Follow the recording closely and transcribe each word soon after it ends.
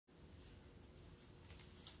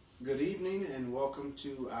Good evening and welcome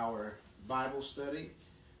to our Bible study.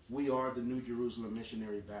 We are the New Jerusalem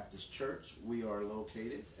Missionary Baptist Church. We are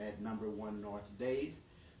located at number 1 North Dade,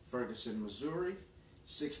 Ferguson, Missouri,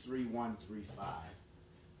 63135.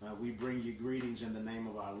 We bring you greetings in the name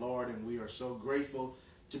of our Lord, and we are so grateful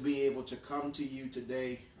to be able to come to you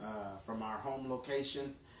today from our home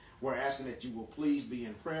location. We're asking that you will please be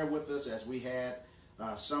in prayer with us as we had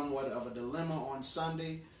somewhat of a dilemma on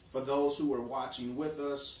Sunday. For those who were watching with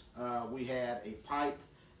us, we had a pipe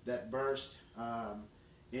that burst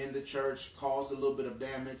in the church, caused a little bit of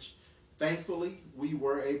damage. Thankfully, we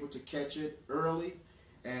were able to catch it early,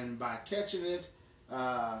 and by catching it,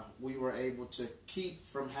 we were able to keep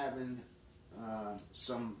from having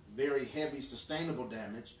some very heavy sustainable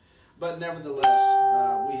damage. But nevertheless,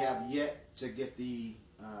 we have yet to get the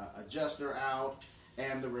adjuster out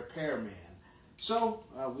and the repairman. So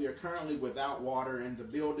we are currently without water in the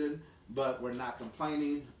building, but we're not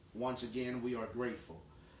complaining. Once again, we are grateful.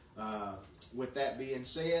 With that being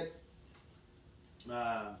said,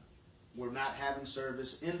 we're not having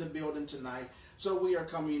service in the building tonight, so we are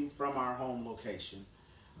coming from our home location.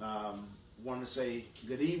 Want to say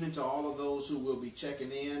good evening to all of those who will be checking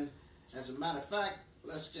in. As a matter of fact,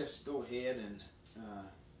 let's just go ahead and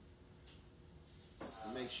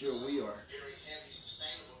make sure we are. Very heavy,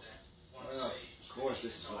 sustainable. Of course,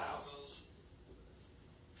 this is loud.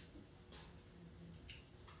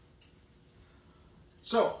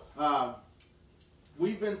 So,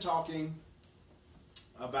 we've been talking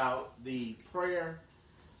about the prayer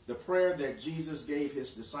that Jesus gave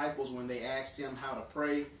his disciples when they asked him how to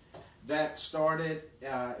pray. That started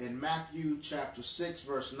in Matthew chapter 6,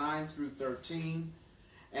 verse 9 through 13.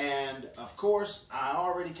 And, of course, I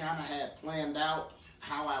already kind of had planned out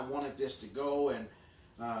how I wanted this to go, and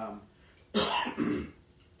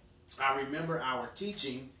I remember our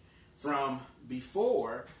teaching from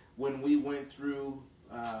before when we went through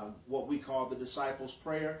what we call the disciples'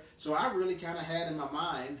 prayer. So I really kind of had in my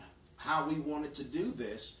mind how we wanted to do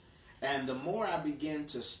this. And the more I began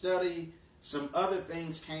to study, some other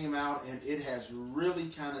things came out, and it has really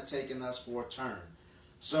kind of taken us for a turn.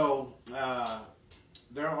 So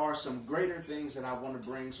there are some greater things that I want to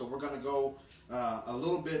bring. So we're going to go a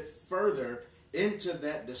little bit further into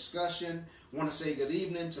that discussion. I want to say good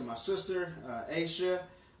evening to my sister, Aisha,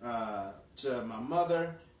 to my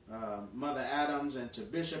mother, Mother Adams, and to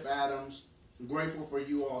Bishop Adams. I'm grateful for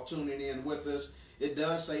you all tuning in with us. It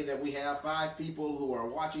does say that we have 5 people who are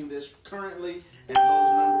watching this currently, and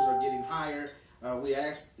those numbers are getting higher. We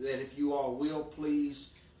ask that if you all will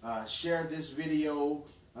please share this video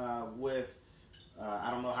with, I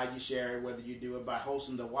don't know how you share it, whether you do it by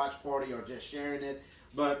hosting the watch party or just sharing it,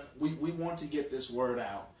 but we want to get this word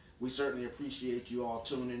out. We certainly appreciate you all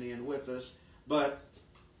tuning in with us, but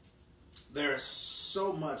there's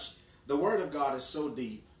so much. The Word of God is so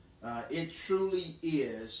deep. It truly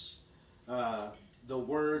is the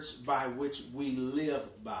words by which we live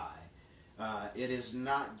by. It is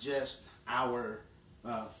not just our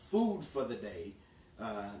food for the day,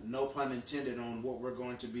 no pun intended on what we're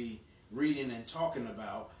going to be reading and talking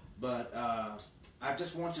about, but I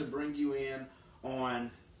just want to bring you in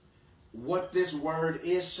on what this word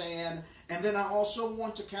is saying, and then I also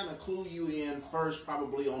want to kind of clue you in first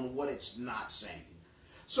probably on what it's not saying.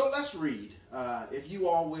 So let's read. If you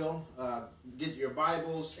all will, get your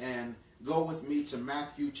Bibles and go with me to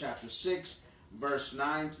Matthew chapter 6, verse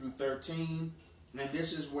 9 through 13, and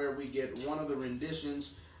this is where we get one of the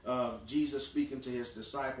renditions of Jesus speaking to his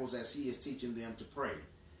disciples as he is teaching them to pray.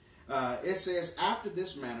 It says, after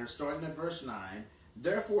this manner, starting at verse 9,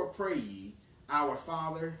 therefore pray ye, our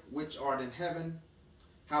Father, which art in heaven,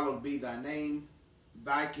 hallowed be thy name,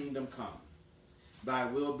 thy kingdom come. Thy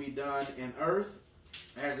will be done in earth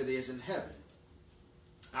as it is in heaven.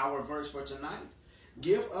 Our verse for tonight,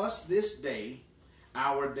 give us this day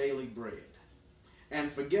our daily bread, and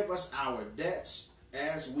forgive us our debts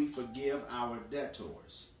as we forgive our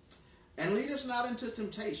debtors. And lead us not into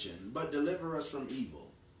temptation, but deliver us from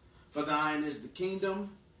evil. For thine is the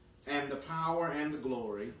kingdom, and the power, and the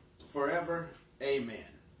glory, forever. Amen.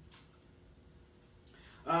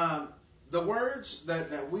 The words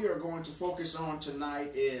that we are going to focus on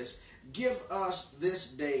tonight is, give us this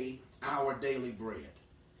day our daily bread.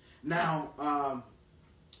 Now, I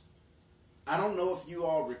don't know if you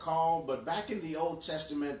all recall, but back in the Old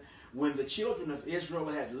Testament, when the children of Israel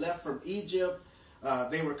had left from Egypt,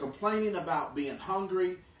 they were complaining about being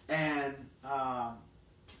hungry, and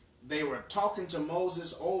they were talking to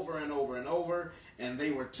Moses over and over and over, and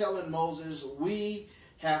they were telling Moses, we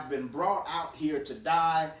have been brought out here to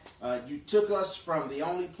die. You took us from the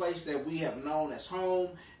only place that we have known as home,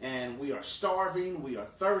 and we are starving, we are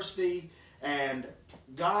thirsty. And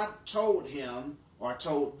God told him, or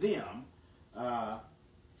told them,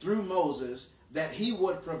 through Moses, that he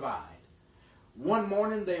would provide. One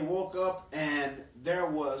morning they woke up and there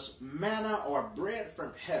was manna or bread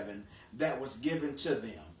from heaven that was given to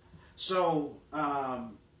them. So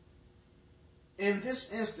in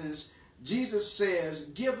this instance, Jesus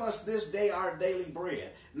says, give us this day our daily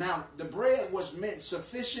bread. Now, the bread was meant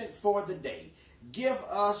sufficient for the day. Give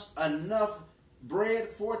us enough bread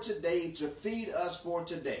for today to feed us for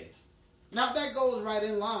today. Now, that goes right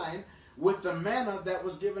in line with the manna that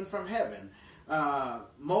was given from heaven.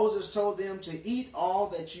 Moses told them to eat all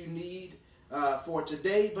that you need for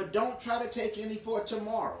today, but don't try to take any for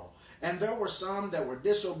tomorrow. And there were some that were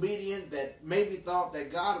disobedient, that maybe thought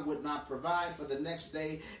that God would not provide for the next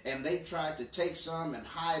day, and they tried to take some and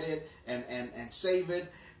hide it and save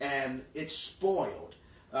it, and it spoiled.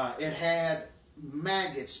 It had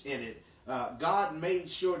maggots in it. God made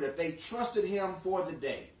sure that they trusted him for the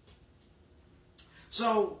day.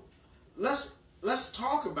 So let's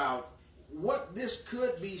talk about what this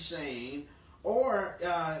could be saying, or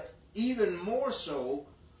even more so,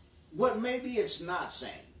 what maybe it's not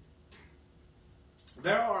saying.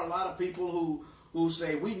 There are a lot of people who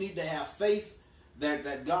say we need to have faith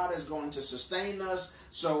that God is going to sustain us.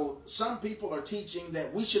 So some people are teaching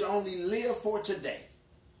that we should only live for today.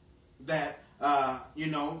 That,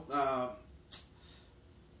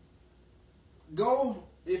 go,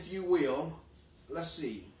 if you will, let's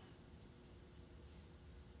see.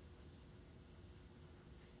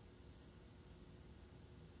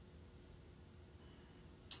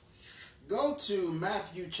 Go to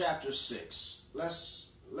Matthew chapter 6.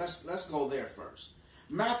 Let's go there first.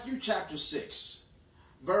 Matthew chapter 6,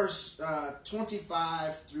 verse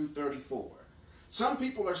 25 through 34. Some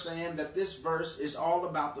people are saying that this verse is all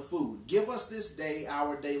about the food. Give us this day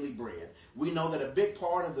our daily bread. We know that a big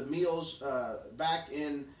part of the meals back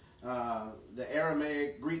in the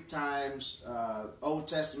Aramaic, Greek times, Old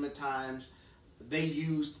Testament times, they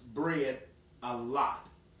used bread a lot.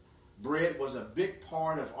 Bread was a big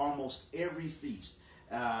part of almost every feast.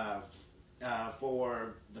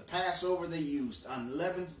 For the Passover, they used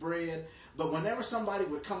unleavened bread. But whenever somebody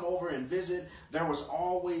would come over and visit, there was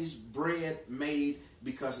always bread made,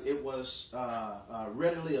 because it was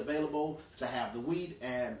readily available to have the wheat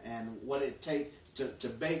and what it takes to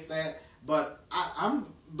bake that. But I'm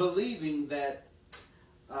believing that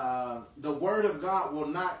the Word of God will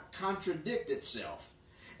not contradict itself.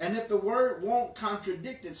 And if the Word won't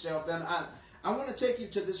contradict itself, then I want to take you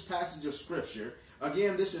to this passage of Scripture.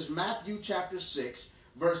 Again, this is Matthew chapter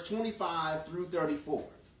 6, verse 25 through 34.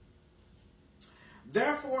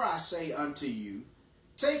 Therefore I say unto you,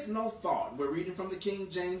 take no thought. We're reading from the King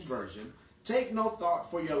James Version. Take no thought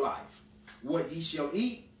for your life, what ye shall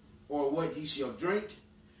eat, or what ye shall drink,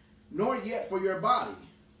 nor yet for your body,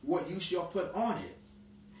 what you shall put on it.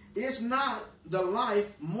 Is not the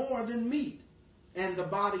life more than meat, and the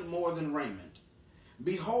body more than raiment?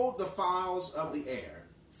 Behold the fowls of the air,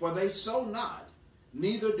 for they sow not,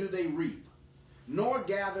 neither do they reap, nor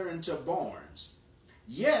gather into barns.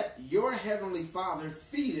 Yet your heavenly Father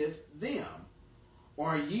feedeth them.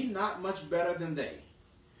 Are ye not much better than they?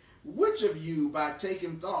 Which of you, by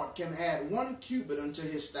taking thought, can add 1 cubit unto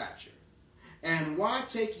his stature? And why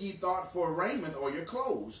take ye thought for raiment or your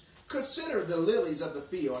clothes? Consider the lilies of the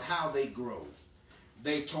field, how they grow.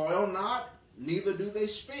 They toil not, neither do they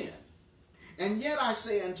spin. And yet I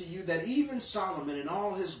say unto you that even Solomon in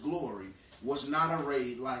all his glory was not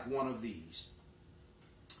arrayed like one of these.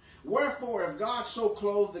 Wherefore, if God so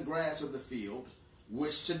clothe the grass of the field,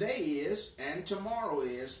 which today is, and tomorrow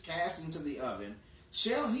is, cast into the oven,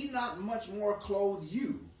 shall he not much more clothe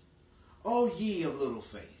you, O ye of little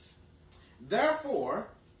faith? Therefore,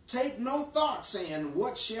 take no thought, saying,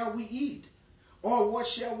 what shall we eat? Or what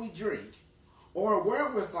shall we drink? Or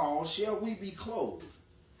wherewithal shall we be clothed?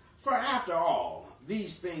 For after all,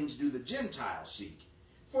 these things do the Gentiles seek.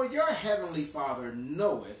 For your heavenly Father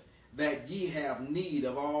knoweth that ye have need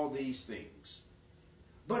of all these things.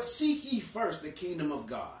 But seek ye first the kingdom of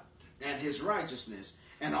God, and his righteousness,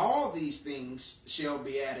 and all these things shall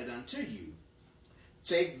be added unto you.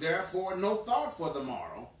 Take therefore no thought for the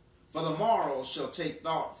morrow shall take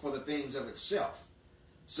thought for the things of itself.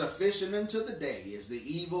 Sufficient unto the day is the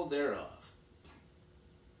evil thereof.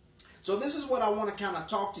 So this is what I want to kind of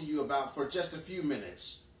talk to you about for just a few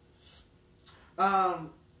minutes.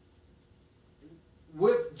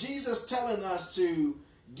 With Jesus telling us to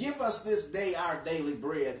give us this day our daily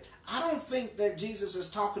bread, I don't think that Jesus is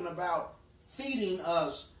talking about feeding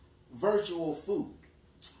us virtual food.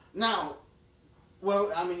 Now,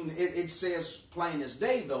 well, I mean, it says plain as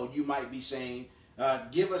day, though. You might be saying,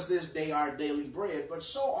 give us this day our daily bread. But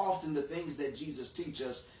so often the things that Jesus teaches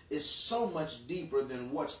us is so much deeper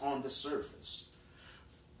than what's on the surface.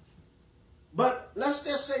 But let's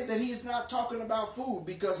just say that he's not talking about food,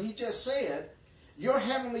 because he just said, your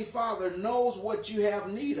heavenly Father knows what you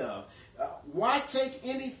have need of. Why take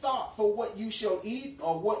any thought for what you shall eat,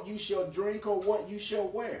 or what you shall drink, or what you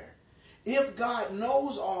shall wear? If God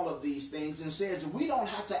knows all of these things and says we don't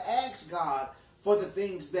have to ask God for the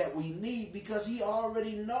things that we need, because he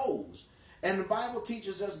already knows. And the Bible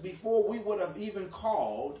teaches us before we would have even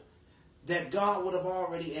called, that God would have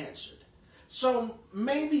already answered. So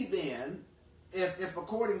maybe then, if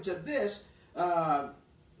according to this,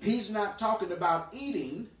 he's not talking about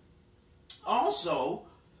eating, also,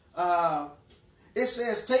 it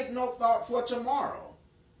says, take no thought for tomorrow.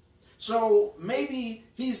 So maybe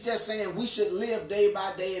he's just saying we should live day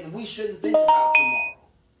by day and we shouldn't think about tomorrow.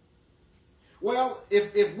 Well,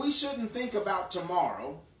 if we shouldn't think about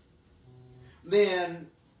tomorrow, then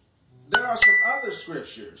there are some other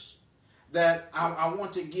scriptures that I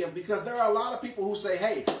want to give, because there are a lot of people who say,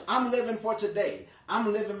 hey, I'm living for today.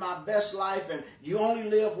 I'm living my best life, and you only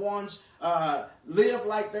live once. Live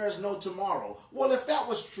like there's no tomorrow. Well, if that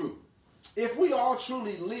was true, if we all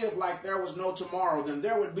truly lived like there was no tomorrow, then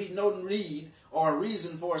there would be no need or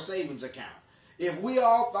reason for a savings account. If we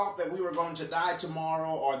all thought that we were going to die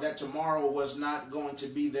tomorrow, or that tomorrow was not going to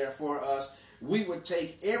be there for us, we would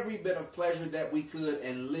take every bit of pleasure that we could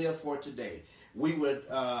and live for today. We would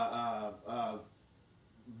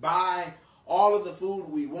buy all of the food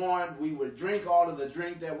we want. We would drink all of the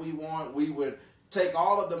drink that we want. We would take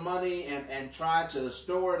all of the money and try to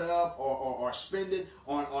store it up, or spend it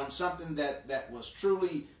on something that was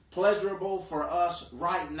truly pleasurable for us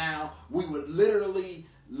right now. We would literally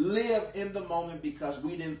live in the moment, because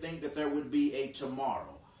we didn't think that there would be a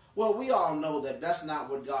tomorrow. Well, we all know that that's not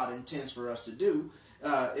what God intends for us to do.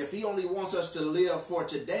 If he only wants us to live for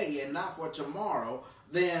today and not for tomorrow,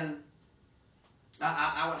 then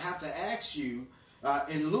I would have to ask you,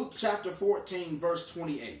 in Luke chapter 14, verse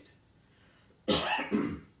 28.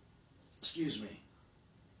 Excuse me.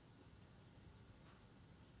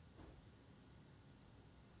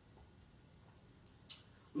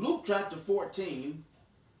 Luke chapter 14,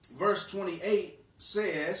 verse 28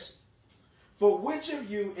 says, for which of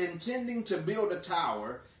you, intending to build a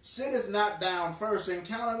tower, sitteth not down first and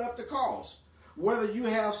counted up the cost, whether you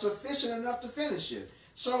have sufficient enough to finish it?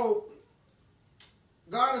 So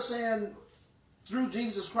God is saying, through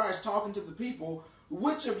Jesus Christ talking to the people,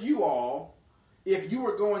 which of you all, if you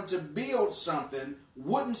were going to build something,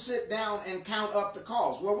 wouldn't sit down and count up the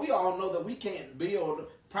cost? Well, we all know that we can't build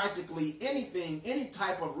practically anything, any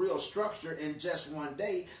type of real structure in just one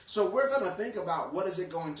day. So we're going to think about, what is it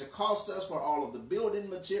going to cost us for all of the building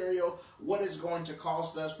material? What is going to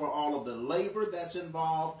cost us for all of the labor that's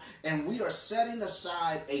involved? And we are setting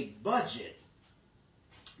aside a budget.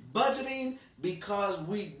 Budgeting, because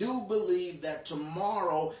we do believe that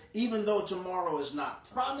tomorrow, even though tomorrow is not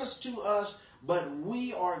promised to us, but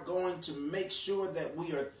we are going to make sure that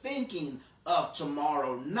we are thinking of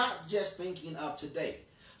tomorrow, not just thinking of today.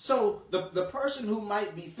 So the person who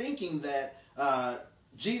might be thinking that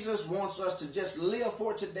Jesus wants us to just live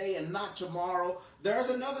for today and not tomorrow, there's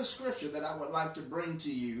another scripture that I would like to bring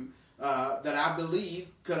to you that I believe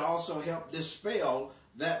could also help dispel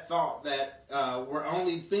that thought that we're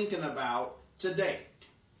only thinking about today.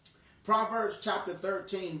 Proverbs chapter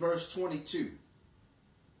 13, verse 22.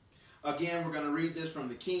 Again, we're going to read this from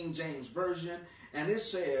the King James Version, and it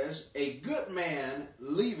says, a good man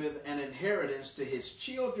leaveth an inheritance to his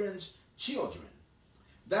children's children.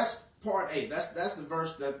 That's part A. That's the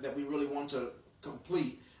verse that we really want to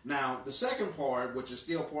complete. Now, the second part, which is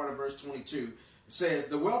still part of verse 22, says,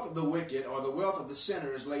 the wealth of the wicked, or the wealth of the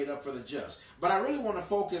sinner, is laid up for the just. But I really want to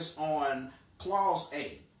focus on clause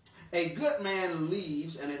A. A good man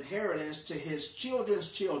leaves an inheritance to his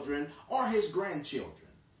children's children, or his grandchildren.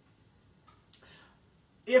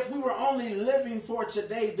 If we were only living for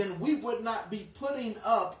today, then we would not be putting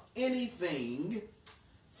up anything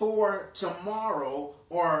for tomorrow,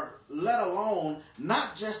 or let alone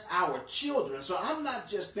not just our children. So I'm not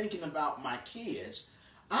just thinking about my kids.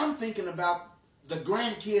 I'm thinking about the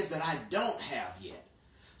grandkids that I don't have yet.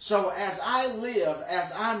 So as I live,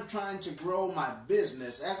 as I'm trying to grow my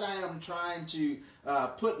business, as I am trying to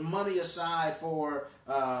put money aside for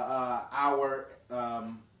our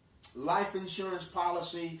life insurance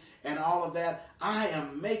policy and all of that, I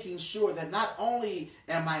am making sure that not only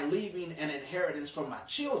am I leaving an inheritance for my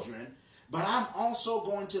children, but I'm also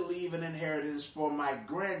going to leave an inheritance for my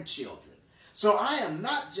grandchildren. So I am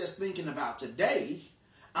not just thinking about today.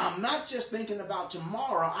 I'm not just thinking about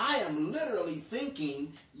tomorrow. I am literally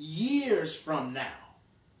thinking years from now,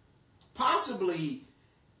 possibly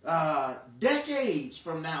decades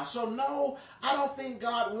from now. So no, I don't think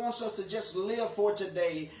God wants us to just live for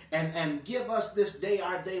today and give us this day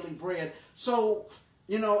our daily bread. So,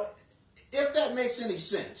 if that makes any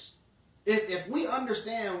sense, if we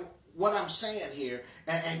understand what I'm saying here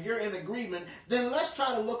and you're in agreement, then let's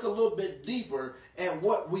try to look a little bit deeper at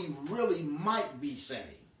what we really might be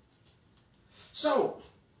saying. So,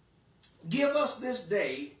 give us this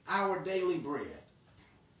day our daily bread.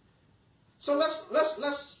 So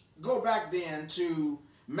let's go back then to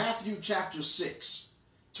Matthew chapter 6,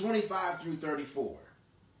 25 through 34.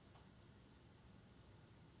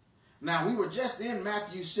 Now, we were just in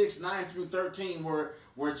Matthew 6, 9 through 13,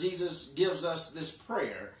 where Jesus gives us this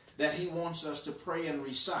prayer that he wants us to pray and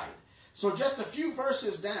recite. So just a few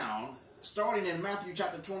verses down, starting in Matthew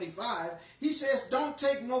chapter 25, he says, don't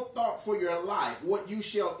take no thought for your life, what you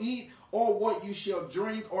shall eat, or what you shall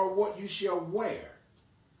drink, or what you shall wear.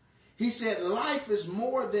 He said, life is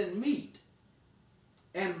more than meat.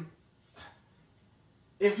 And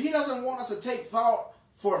if he doesn't want us to take thought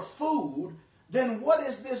for food, then what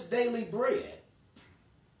is this daily bread?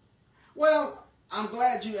 Well, I'm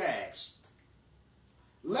glad you asked.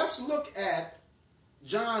 Let's look at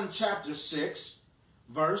John chapter 6,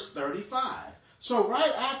 verse 35. So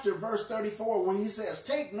right after verse 34, when he says,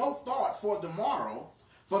 take no thought for the morrow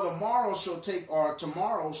tomorrow shall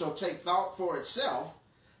take thought for itself,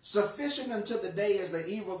 sufficient unto the day is the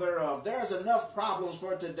evil thereof. There's enough problems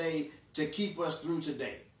for today to keep us through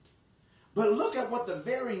today. But look at what the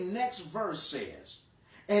very next verse says.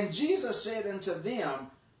 And Jesus said unto them,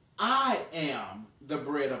 I am the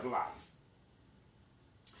bread of life.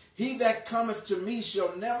 He that cometh to me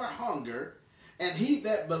shall never hunger, and he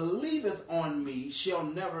that believeth on me shall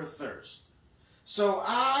never thirst. So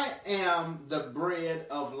I am the bread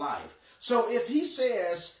of life. So if he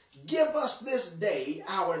says, give us this day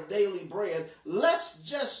our daily bread, let's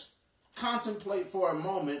just contemplate for a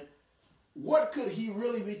moment, what could he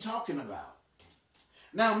really be talking about?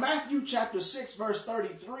 Now, Matthew chapter 6, verse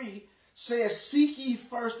 33 says, seek ye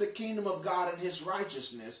first the kingdom of God and his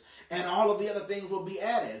righteousness, and all of the other things will be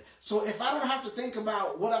added. So if I don't have to think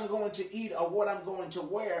about what I'm going to eat or what I'm going to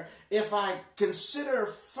wear, if I consider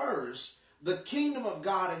first the kingdom of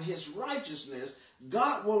God and his righteousness,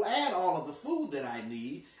 God will add all of the food that I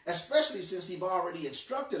need, especially since he's already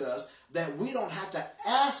instructed us that we don't have to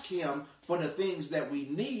ask him for the things that we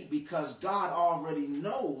need because God already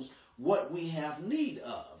knows what we have need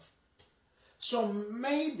of. So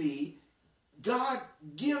maybe God,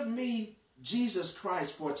 give me Jesus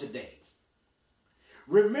Christ for today.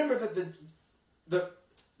 Remember that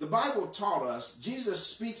the Bible taught us, Jesus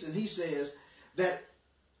speaks and he says that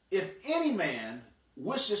if any man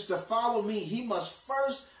wishes to follow me, he must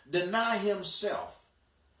first deny himself,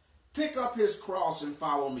 pick up his cross and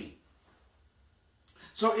follow me.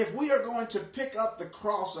 So if we are going to pick up the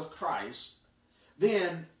cross of Christ,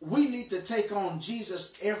 then we need to take on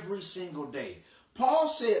Jesus every single day. Paul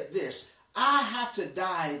said this, I have to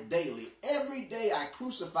die daily. Every day I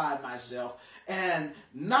crucify myself, and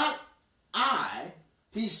not I,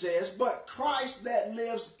 he says, but Christ that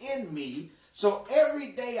lives in me. So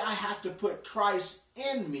every day I have to put Christ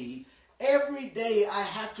in me. Every day I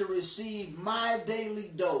have to receive my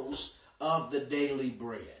daily dose of the daily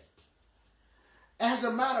bread. As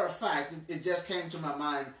a matter of fact, it just came to my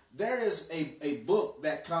mind, there is a book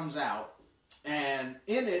that comes out, and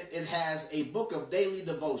in it, it has a book of daily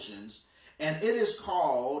devotions, and it is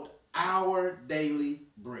called Our Daily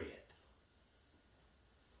Bread.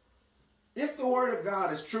 If the Word of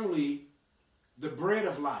God is truly the bread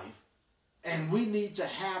of life, and we need to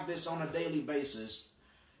have this on a daily basis,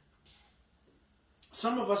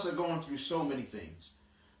 some of us are going through so many things.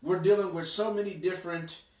 We're dealing with so many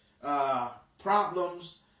different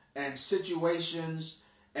problems and situations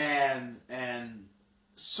and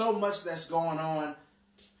so much that's going on.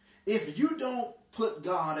 If you don't put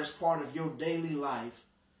God as part of your daily life,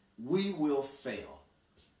 we will fail.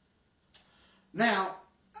 Now,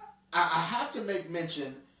 I have to make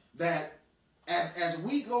mention that as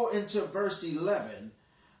we go into verse 11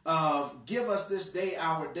 of give us this day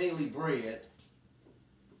our daily bread,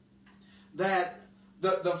 that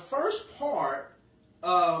the first part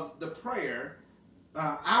of the prayer,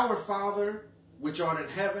 our Father, which art in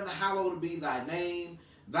heaven, hallowed be thy name,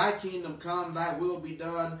 thy kingdom come, thy will be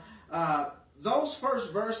done. Those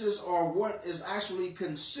first verses are what is actually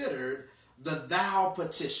considered the thou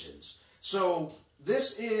petitions. So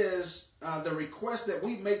this is the request that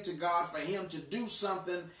we make to God for him to do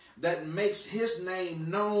something that makes his name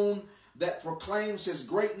known, that proclaims his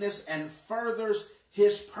greatness and furthers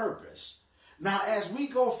his purpose. Now, as we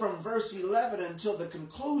go from verse 11 until the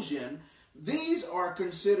conclusion, these are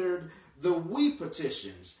considered the we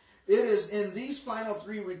petitions. It is in these final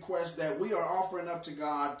three requests that we are offering up to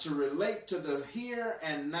God to relate to the here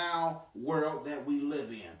and now world that we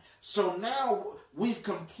live in. So now we've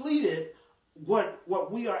completed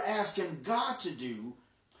what we are asking God to do,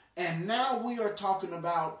 and now we are talking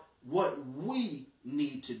about what we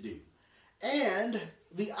need to do. And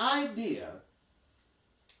the idea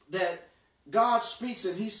that God speaks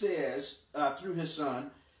and he says through his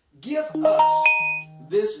son, give us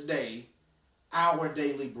this day our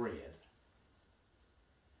daily bread.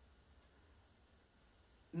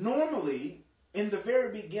 Normally, in the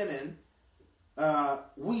very beginning,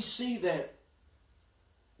 we see that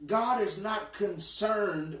God is not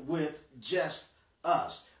concerned with just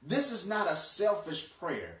us. This is not a selfish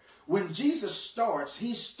prayer. When Jesus starts,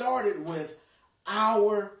 he started with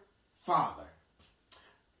our Father.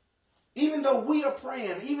 Even though we are praying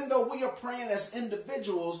as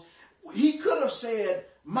individuals, he could have said,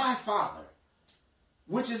 my Father,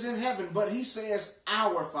 which is in heaven, but he says,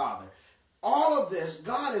 our Father. All of this,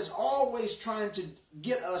 God is always trying to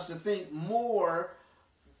get us to think more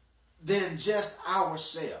than just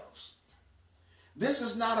ourselves. This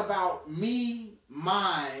is not about me,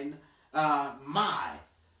 mine, my.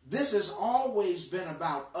 This has always been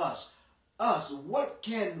about us. Us. What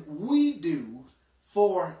can we do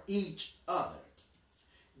for each other?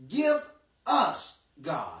 Give us,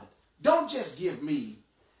 God. Don't just give me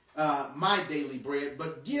my daily bread,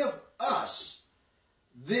 but give us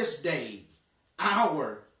this day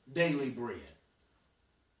our daily bread.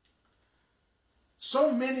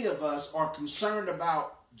 So many of us are concerned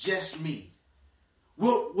about just me.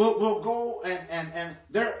 We'll go and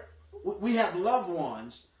there we have loved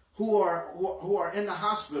ones who are in the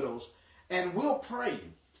hospitals, and we'll pray,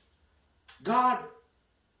 God,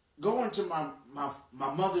 go into my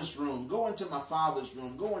mother's room, go into my father's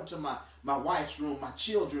room, go into my wife's room, my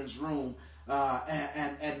children's room,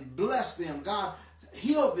 and bless them. God,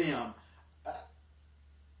 heal them.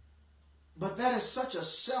 But that is such a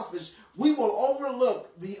selfish, we will overlook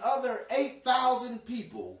the other 8,000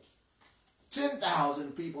 people,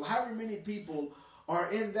 10,000 people, however many people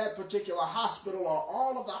are in that particular hospital, or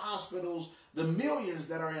all of the hospitals, the millions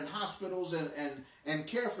that are in hospitals and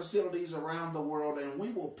care facilities around the world, and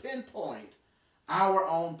we will pinpoint our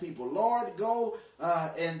own people. Lord, go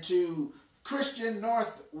into Christian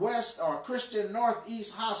Northwest or Christian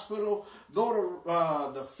Northeast Hospital, go to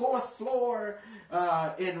the 4th floor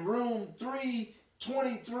in room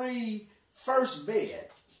 323, first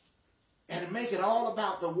bed, and make it all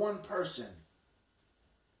about the one person.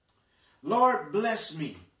 Lord, bless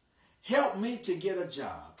me. Help me to get a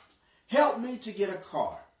job. Help me to get a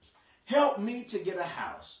car. Help me to get a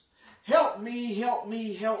house. Help me, help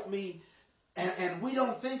me, help me. And we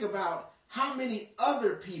don't think about how many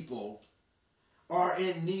other people are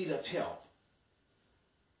in need of help.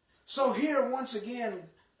 So here, once again,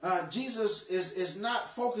 Jesus is not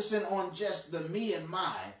focusing on just the me and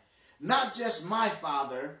my, not just my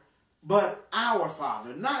Father, but our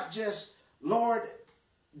Father. Not just, Lord,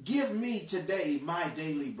 give me today my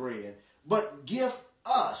daily bread, but give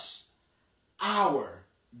us our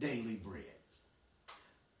daily bread.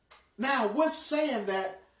 Now, with saying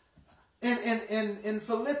that, in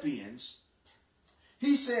Philippians,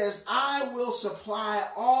 he says, I will supply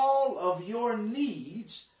all of your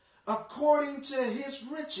needs according to his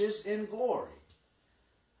riches in glory.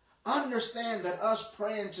 Understand that us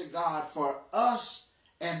praying to God for us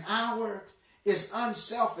and our is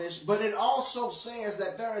unselfish, but it also says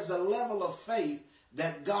that there is a level of faith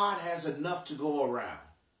that God has enough to go around.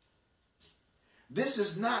 This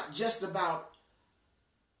is not just about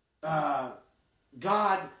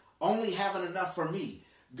God only having enough for me.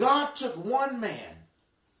 God took one man,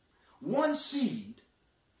 one seed,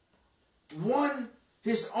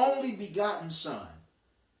 his only begotten son,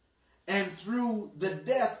 and through the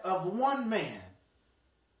death of one man,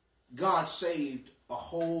 God saved a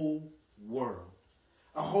whole world,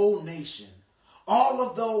 a whole nation, all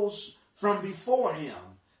of those from before him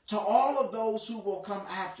to all of those who will come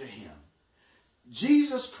after him.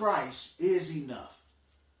 Jesus Christ is enough.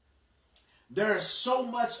 There is so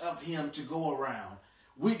much of him to go around.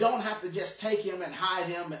 We don't have to just take him and hide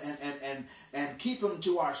him and keep him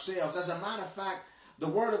to ourselves. As a matter of fact, the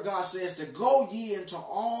word of God says to go ye into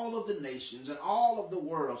all of the nations and all of the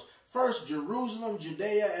worlds, first Jerusalem,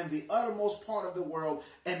 Judea, and the uttermost part of the world,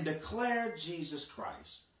 and declare Jesus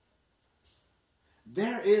Christ.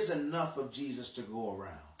 there is enough of Jesus to go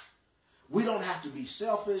around. We don't have to be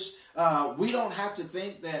selfish. We don't have to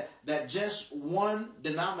think that just one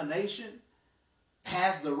denomination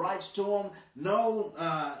has the rights to him. No,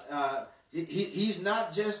 he's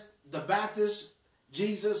not just the Baptist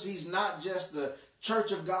Jesus. He's not just the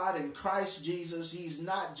Church of God in Christ Jesus. He's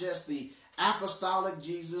not just the Apostolic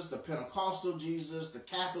Jesus, the Pentecostal Jesus, the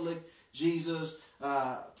Catholic Jesus,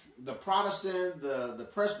 the Protestant, the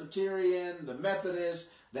Presbyterian, the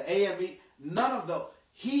Methodist, the AME. None of those.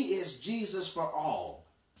 He is Jesus for all.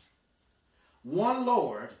 One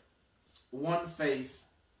Lord, one faith,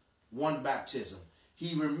 one baptism.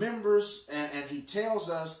 He remembers and he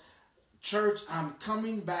tells us, church, I'm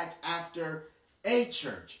coming back after a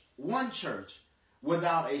church, one church,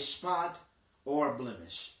 without a spot or a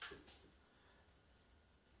blemish.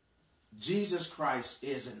 Jesus Christ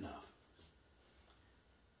is enough.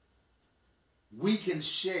 We can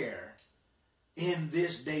share in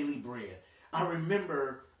this daily bread. I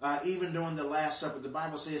remember even during the Last Supper, the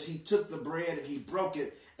Bible says he took the bread and he broke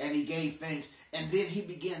it and he gave thanks, and then he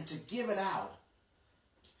began to give it out.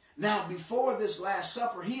 Now, before this Last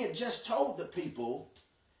Supper, he had just told the people,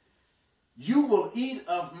 you will eat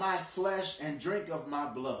of my flesh and drink of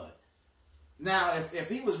my blood. Now, if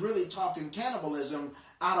he was really talking cannibalism,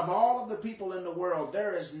 out of all of the people in the world,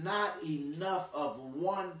 there is not enough of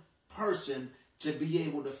one person to be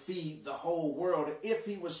able to feed the whole world if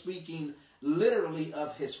he was speaking literally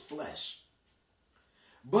of his flesh.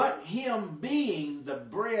 But him being the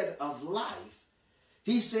bread of life,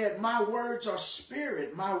 he said, my words are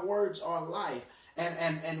spirit, my words are life.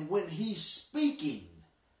 And when he's speaking,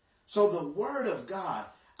 so the word of God,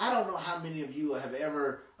 I don't know how many of you have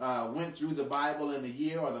ever went through the Bible in a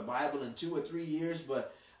year or the Bible in 2 or 3 years,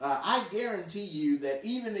 but I guarantee you that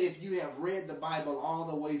even if you have read the Bible all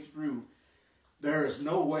the way through, there is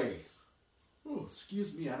no way. Oh,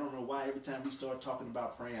 excuse me, I don't know why every time we start talking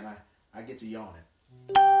about praying, I get to yawning.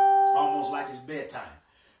 Almost like it's bedtime.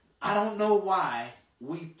 I don't know why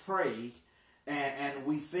we pray and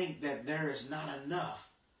we think that there is not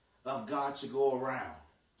enough of God to go around.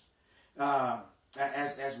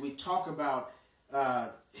 As we talk about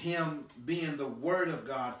him being the Word of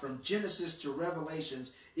God from Genesis to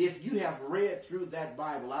Revelations, if you have read through that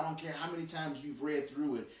Bible, I don't care how many times you've read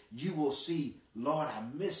through it, you will see, Lord, I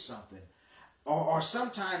missed something. Or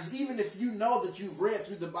sometimes, even if you know that you've read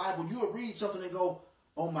through the Bible, you will read something and go,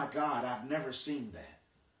 oh my God, I've never seen that.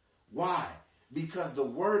 Why? Because the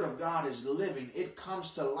Word of God is living. It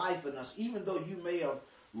comes to life in us. Even though you may have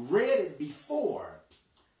read it before,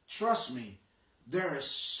 trust me, there is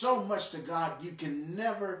so much to God you can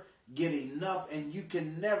never get enough, and you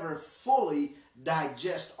can never fully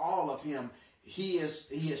digest all of him. He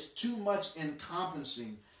is too much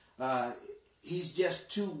encompassing. He's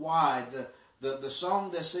just too wide. The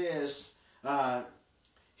song that says,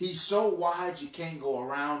 he's so wide you can't go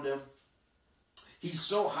around him. He's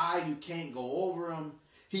so high you can't go over him.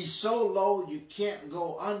 He's so low you can't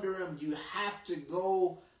go under him. You have to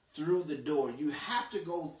go through the door. You have to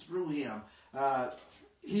go through him.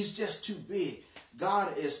 He's just too big.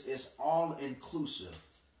 God is all inclusive.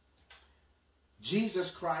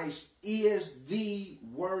 Jesus Christ is the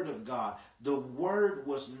Word of God. The Word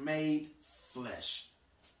was made flesh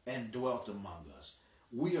and dwelt among us.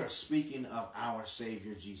 We are speaking of our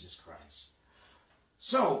Savior Jesus Christ.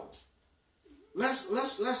 So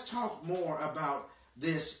let's talk more about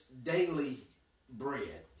this daily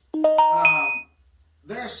bread.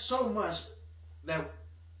 There's so much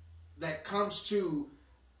that comes to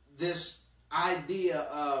this idea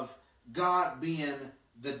of God being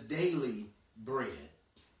the daily bread.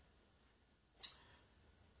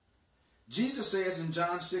 Jesus says in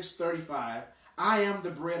John 6:35, I am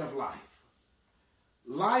the bread of life.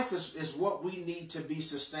 Life is what we need to be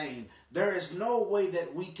sustained. There is no way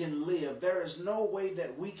that we can live. There is no way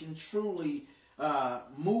that we can truly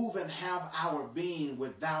move and have our being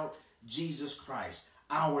without Jesus Christ,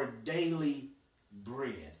 our daily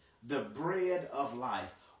bread, the bread of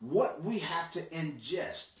life, what we have to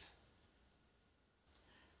ingest.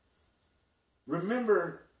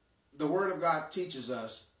 Remember, the Word of God teaches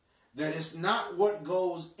us that it's not what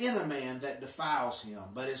goes in a man that defiles him,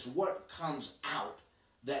 but it's what comes out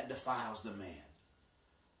that defiles the man.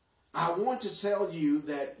 I want to tell you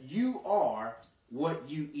that you are what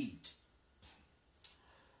you eat.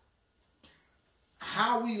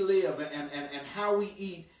 How we live and how we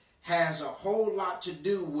eat has a whole lot to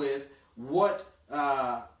do with what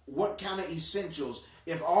kind of essentials.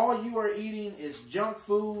 If all you are eating is junk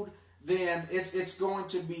food, then it's going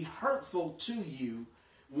to be hurtful to you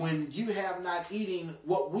when you have not eating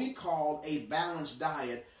what we call a balanced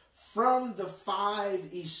diet from the 5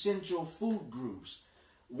 essential food groups.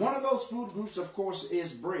 One of those food groups, of course,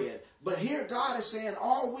 is bread. But here God is saying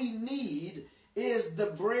all we need is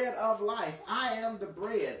the bread of life. I am the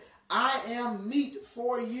bread. I am meat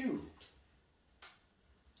for you.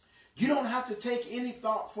 You don't have to take any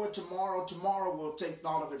thought for tomorrow. Tomorrow will take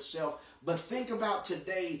thought of itself. But think about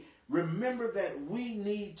today. Remember that we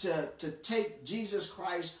need to take Jesus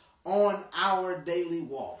Christ on our daily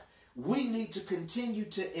walk. We need to continue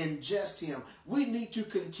to ingest him. We need to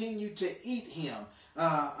continue to eat him.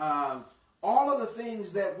 All of the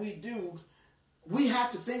things that we do, we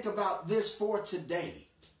have to think about this for today.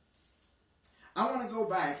 I want to go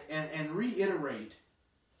back and reiterate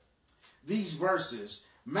these verses.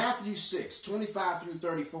 Matthew 6, 25 through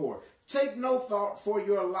 34. Take no thought for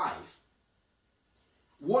your life,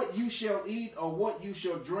 what you shall eat or what you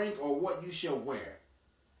shall drink or what you shall wear.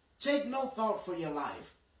 Take no thought for your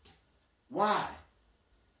life. Why?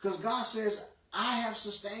 Because God says, I have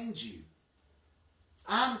sustained you.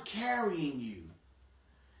 I'm carrying you.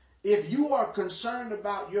 If you are concerned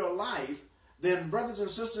about your life, then brothers and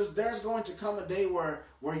sisters, there's going to come a day where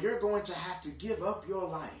you're going to have to give up your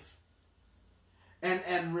life.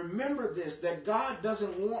 And remember this, that God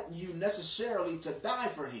doesn't want you necessarily to die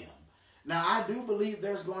for him. Now, I do believe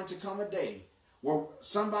there's going to come a day where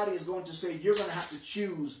somebody is going to say, you're going to have to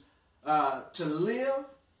choose to live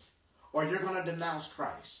or you're going to denounce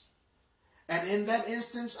Christ. And in that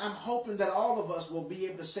instance, I'm hoping that all of us will be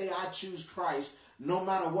able to say, I choose Christ no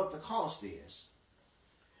matter what the cost is.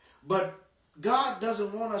 But God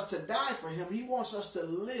doesn't want us to die for him. He wants us to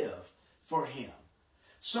live for him.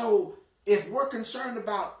 So if we're concerned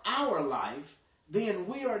about our life, then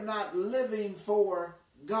we are not living for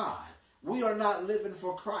God. We are not living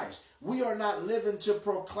for Christ. We are not living to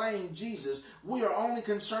proclaim Jesus. We are only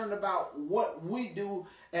concerned about what we do.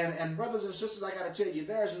 And brothers and sisters, I got to tell you,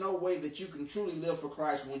 there's no way that you can truly live for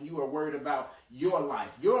Christ when you are worried about your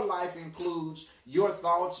life. Your life includes your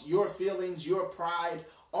thoughts, your feelings, your pride,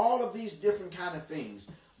 all of these different kind of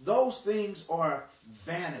things. Those things are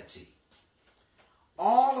vanity.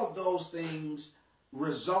 All of those things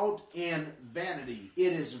result in vanity.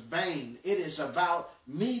 It is vain. It is about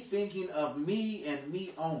me thinking of me and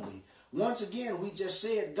me only. Once again, we just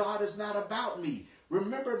said God is not about me.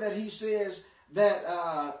 Remember that he says that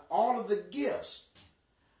all of the gifts,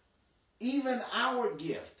 even our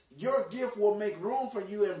gift, your gift will make room for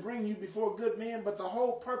you and bring you before good men. But the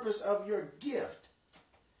whole purpose of your gift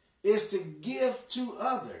is to give to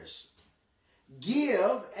others.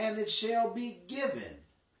 Give and it shall be given.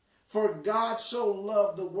 For God so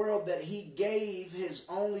loved the world that he gave his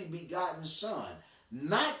only begotten son.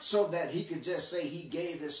 Not so that he could just say he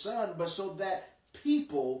gave his son, but so that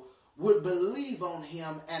people would believe on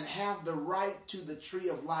him and have the right to the tree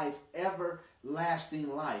of life,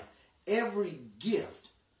 everlasting life. Every gift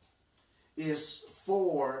is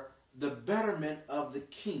for the betterment of the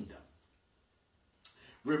kingdom.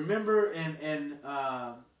 Remember in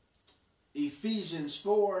Ephesians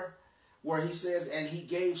 4, where he says, and he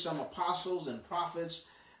gave some apostles and prophets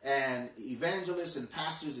and evangelists and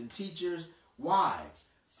pastors and teachers. Why?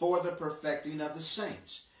 For the perfecting of the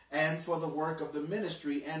saints and for the work of the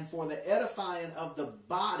ministry and for the edifying of the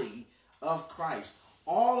body of Christ.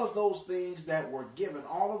 All of those things that were given,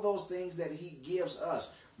 all of those things that he gives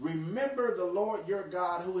us. Remember the Lord your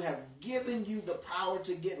God who have given you the power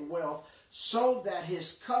to get wealth so that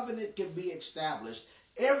his covenant can be established.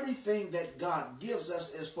 Everything that God gives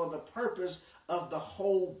us is for the purpose of the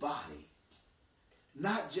whole body,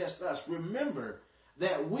 not just us. Remember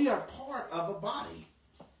that we are part of a body.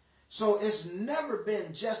 So it's never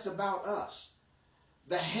been just about us.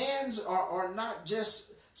 The hands are not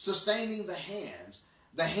just sustaining the hands.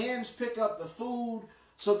 The hands pick up the food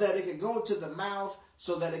so that it can go to the mouth,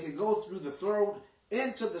 so that it can go through the throat,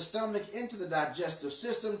 into the stomach, into the digestive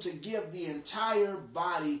system to give the entire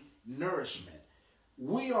body nourishment.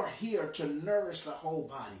 We are here to nourish the whole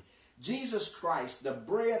body. Jesus Christ, the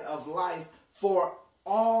bread of life for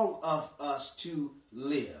all of us to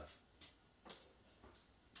live.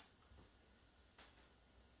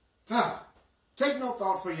 Take no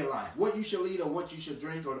thought for your life, what you shall eat or what you shall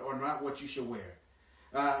drink or not what you shall wear.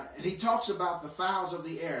 And he talks about the fowls of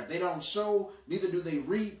the air. They don't sow, neither do they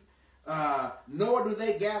reap, nor do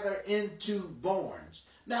they gather into barns.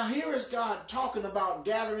 Now here is God talking about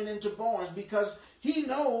gathering into barns because he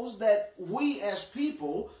knows that we as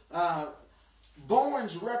people,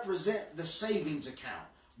 barns represent the savings account.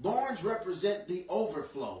 Barns represent the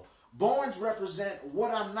overflow. Barns represent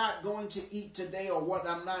what I'm not going to eat today or what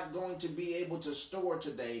I'm not going to be able to store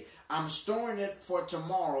today. I'm storing it for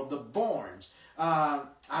tomorrow. The barns.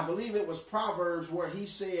 I I believe it was Proverbs where he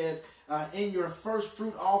said, in your first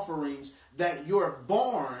fruit offerings, that your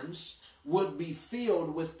barns would be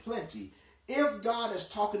filled with plenty. If God is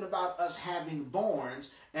talking about us having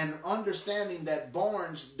barns and understanding that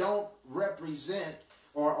barns don't represent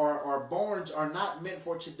or barns are not meant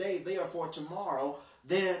for today, they are for tomorrow,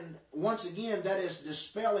 then once again that is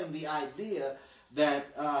dispelling the idea that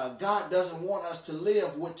God doesn't want us to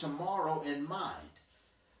live with tomorrow in mind.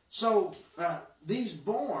 So these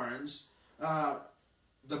barns,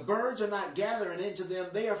 the birds are not gathering into them.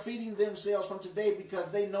 They are feeding themselves from today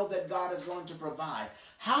because they know that God is going to provide.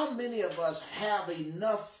 How many of us have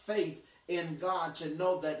enough faith in God to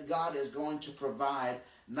know that God is going to provide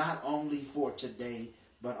not only for today,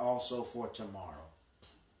 but also for tomorrow?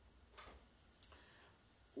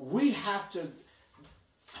 We have to,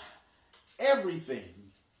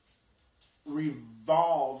 everything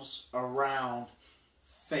revolves around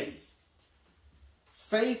faith.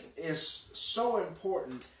 Faith is so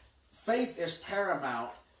important. Faith is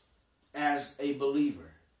paramount as a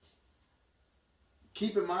believer.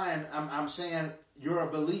 Keep in mind, I'm saying you're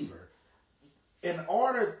a believer. In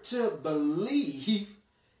order to believe,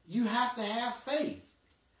 you have to have faith.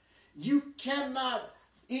 You cannot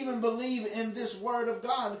even believe in this word of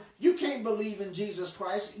God. You can't believe in Jesus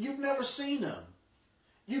Christ. You've never seen him.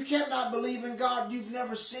 You cannot believe in God. You've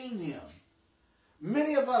never seen him.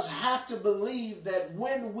 Many of us have to believe that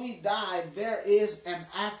when we die, there is an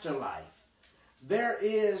afterlife. There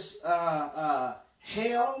is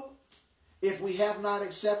hell if we have not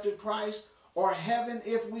accepted Christ, or heaven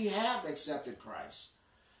if we have accepted Christ.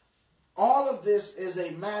 All of this is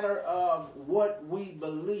a matter of what we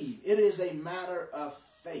believe. It is a matter of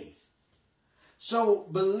faith. So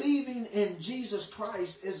believing in Jesus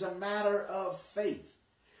Christ is a matter of faith.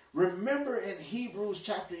 Remember in Hebrews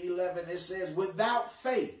chapter 11, it says, without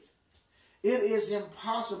faith, it is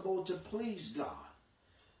impossible to please God.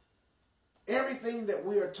 Everything that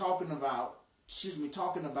we are talking about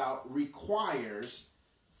requires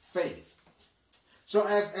faith. So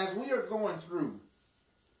as we are going through,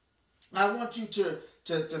 I want you to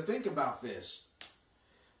think about this.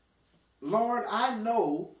 Lord, I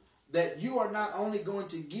know that you are not only going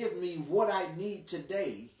to give me what I need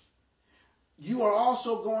today, you are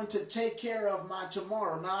also going to take care of my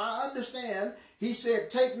tomorrow. Now, I understand he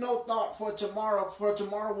said, take no thought for tomorrow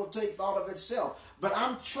will take thought of itself. But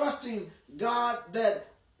I'm trusting God that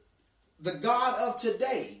the God of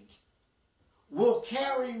today will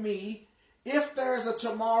carry me. If there's a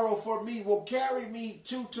tomorrow for me, will carry me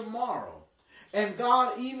to tomorrow. And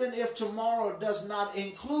God, even if tomorrow does not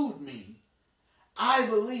include me, I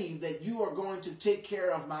believe that you are going to take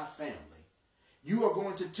care of my family. You are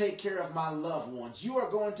going to take care of my loved ones. You are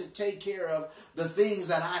going to take care of the things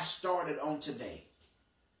that I started on today.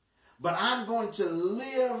 But I'm going to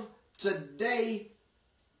live today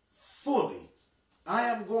fully. I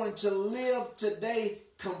am going to live today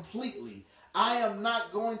completely. I am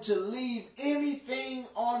not going to leave anything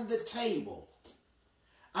on the table.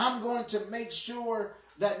 I'm going to make sure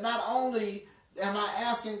that not only am I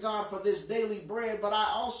asking God for this daily bread, but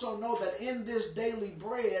I also know that in this daily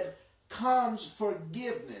bread comes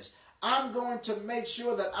forgiveness. I'm going to make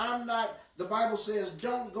sure that I'm not, the Bible says,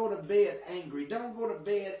 don't go to bed angry. Don't go to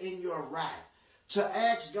bed in your wrath. To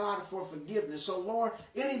ask God for forgiveness. So Lord,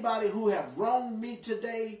 anybody who have wronged me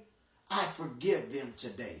today, I forgive them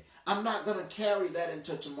today. I'm not going to carry that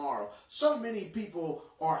into tomorrow. So many people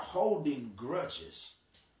are holding grudges.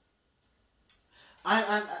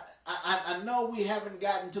 I know we haven't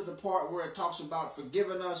gotten to the part where it talks about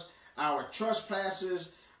forgiving us our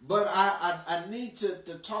trespasses, but I need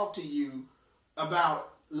to talk to you about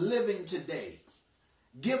living today.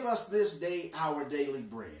 Give us this day our daily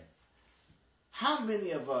bread. How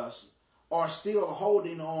many of us are still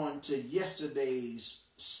holding on to yesterday's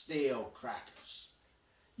stale crackers?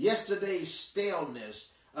 Yesterday's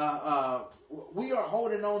staleness. We are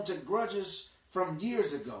holding on to grudges from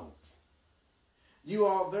years ago. You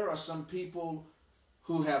all, there are some people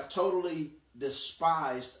who have totally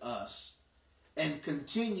despised us and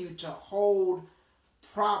continue to hold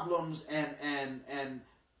problems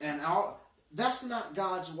and all. That's not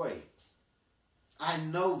God's way. I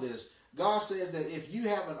know this. God says that if you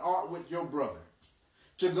have an art with your brother,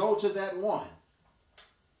 to go to that one.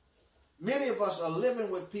 Many of us are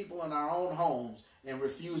living with people in our own homes and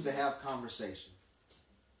refuse to have conversation.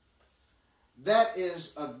 That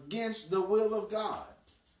is against the will of God.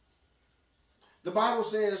 The Bible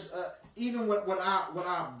says, even with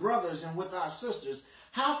our brothers and with our sisters,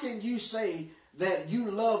 how can you say that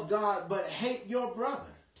you love God but hate your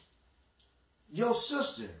brother, your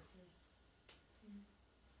sister?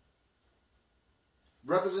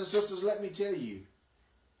 Brothers and sisters, let me tell you,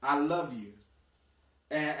 I love you.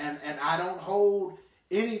 And I don't hold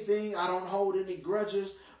anything, I don't hold any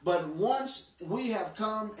grudges. But once we have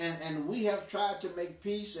come and we have tried to make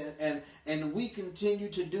peace and we continue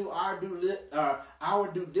to do our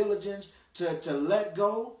due diligence to let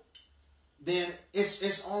go, then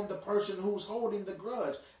it's on the person who's holding the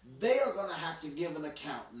grudge. They are going to have to give an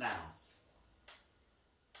account now.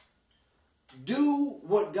 Do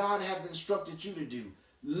what God have instructed you to do.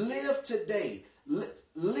 Live today.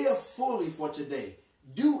 Live fully for today.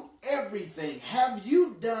 Do everything. Have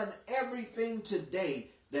you done everything today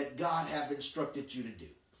that God have instructed you to do?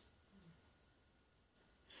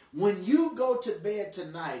 When you go to bed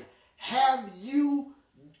tonight, have you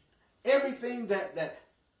everything that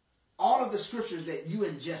all of the scriptures that you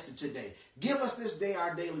ingested today? Give us this day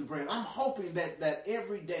our daily bread. I'm hoping that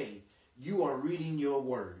every day you are reading your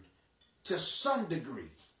word to some degree.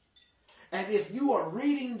 And if you are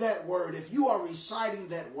reading that word, if you are reciting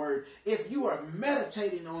that word, if you are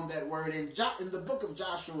meditating on that word, in the book of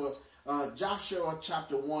Joshua, Joshua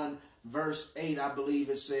chapter 1, verse 8, I believe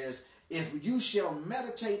it says, if you shall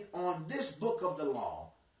meditate on this book of the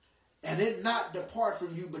law, and it not depart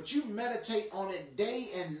from you, but you meditate on it day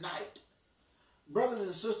and night. Brothers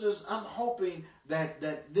and sisters, I'm hoping that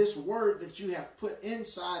this word that you have put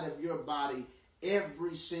inside of your body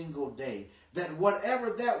every single day, that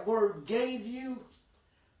whatever that word gave you,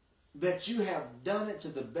 that you have done it to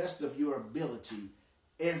the best of your ability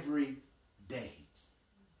every day.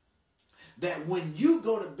 That when you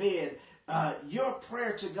go to bed, your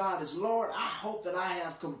prayer to God is, Lord, I hope that I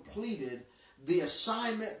have completed the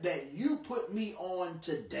assignment that you put me on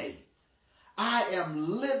today. I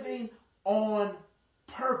am living on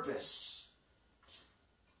purpose.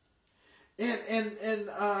 In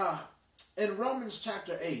Romans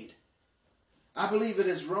chapter 8, I believe it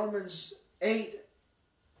is Romans 8.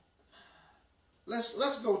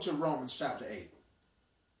 Let's go to Romans chapter 8.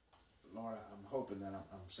 Lord, I'm hoping that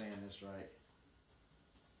I'm saying this right.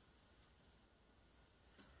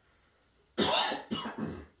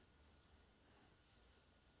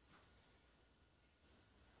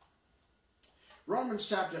 Romans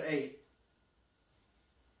chapter 8,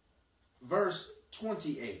 verse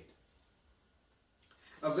 28.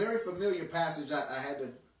 A very familiar passage. I had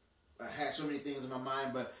so many things in my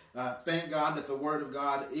mind, but thank God that the Word of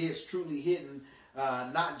God is truly hidden,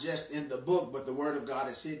 not just in the book, but the Word of God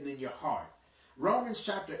is hidden in your heart. Romans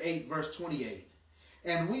chapter 8, verse 28.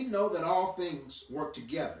 And we know that all things work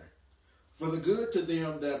together for the good to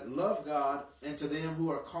them that love God and to them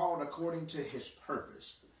who are called according to his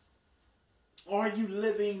purpose. Are you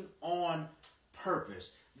living on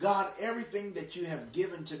purpose? God, everything that you have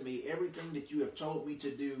given to me, everything that you have told me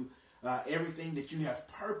to do, everything that you have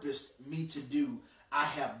purposed me to do, I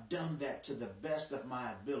have done that to the best of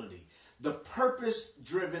my ability. The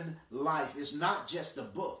purpose-driven life is not just a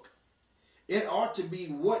book. It ought to be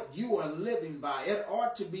what you are living by. It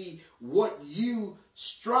ought to be what you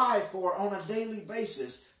strive for on a daily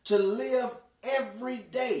basis, to live every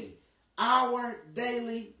day, our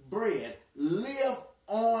daily bread. Live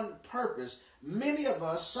on purpose. Many of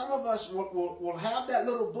us, some of us will have that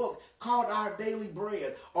little book called Our Daily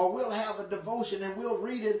Bread, or we'll have a devotion and we'll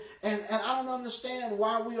read it. And I don't understand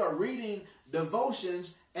why we are reading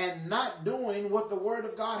devotions and not doing what the Word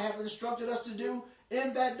of God have instructed us to do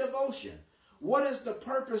in that devotion. What is the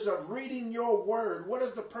purpose of reading your word? What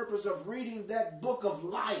is the purpose of reading that book of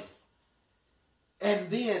life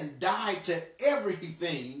and then die to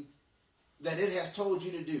everything that it has told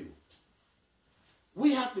you to do?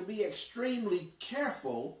 We have to be extremely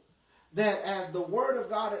careful that as the word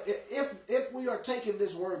of God, if we are taking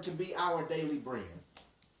this word to be our daily bread,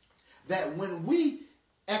 that when we,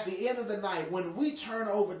 at the end of the night, when we turn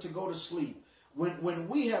over to go to sleep, when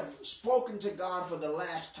we have spoken to God for the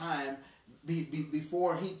last time,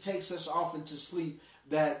 before he takes us off into sleep,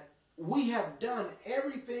 that we have done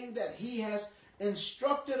everything that he has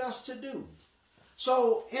instructed us to do.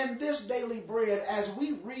 So in this daily bread, as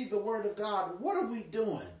we read the word of God, what are we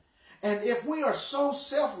doing? And if we are so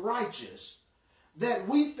self-righteous that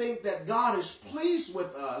we think that God is pleased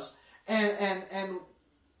with us and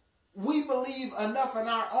we believe enough in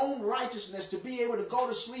our own righteousness to be able to go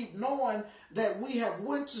to sleep knowing that we have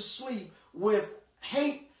went to sleep with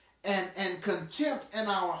hate and contempt in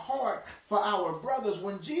our heart for our brothers,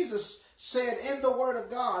 when Jesus said in the word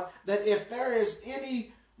of God that if there is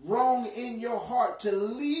any wrong in your heart, to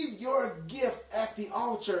leave your gift at the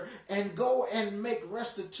altar and go and make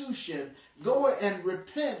restitution, go and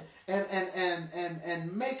repent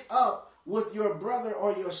and make up with your brother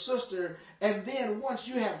or your sister, and then once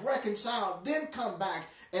you have reconciled, then come back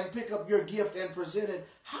and pick up your gift and present it.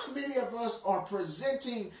 How many of us are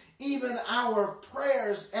presenting even our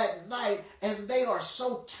prayers at night and they are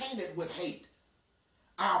so tainted with hate?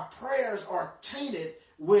 Our prayers are tainted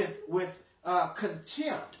with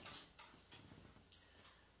contempt.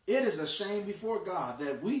 It is a shame before God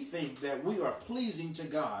that we think that we are pleasing to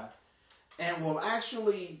God and will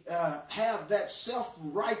actually have that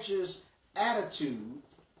self-righteous attitude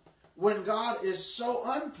when God is so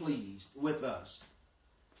unpleased with us.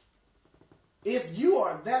 If you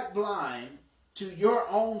are that blind to your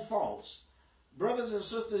own faults, brothers and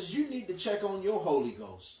sisters, you need to check on your Holy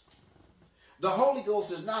Ghost. The Holy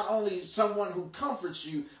Ghost is not only someone who comforts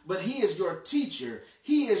you, but he is your teacher.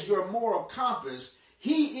 He is your moral compass.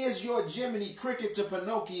 He is your Jiminy Cricket to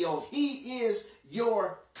Pinocchio. He is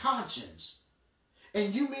your conscience.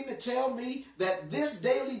 And you mean to tell me that this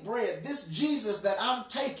daily bread, this Jesus that I'm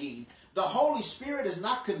taking, the Holy Spirit is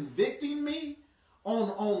not convicting me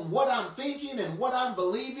on what I'm thinking and what I'm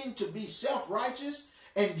believing to be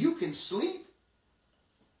self-righteous, and you can sleep?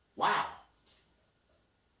 Wow.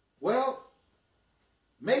 Well,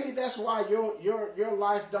 maybe that's why your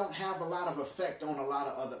life don't have a lot of effect on a lot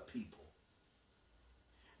of other people.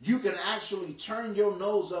 You can actually turn your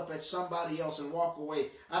nose up at somebody else and walk away.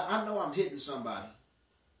 I know I'm hitting somebody.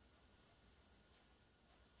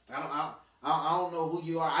 I don't know who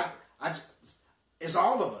you are. It's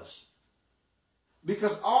all of us.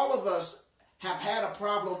 Because all of us have had a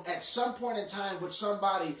problem at some point in time with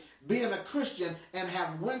somebody being a Christian and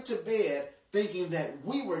have went to bed thinking that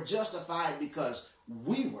we were justified because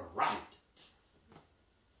we were right.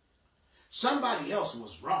 Somebody else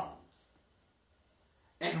was wrong.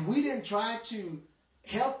 And we didn't try to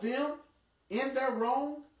help them in their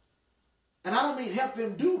wrong. And I don't mean help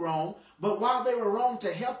them do wrong, but while they were wrong, to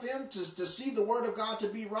help them to see the word of God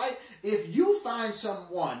to be right. If you find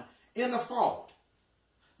someone in a fault,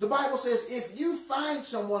 the Bible says if you find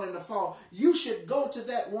someone in the fault, you should go to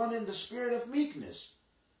that one in the spirit of meekness.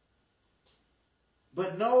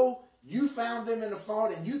 But no, you found them in the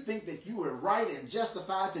fault and you think that you were right and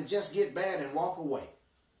justified to just get bad and walk away.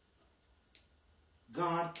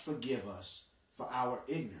 God forgive us for our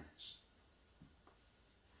ignorance.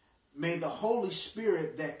 May the Holy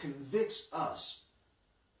Spirit that convicts us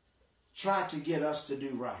try to get us to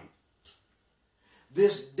do right.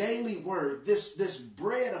 This daily word, this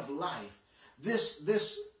bread of life,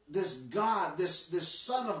 this God, this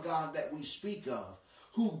Son of God that we speak of,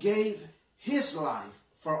 who gave his life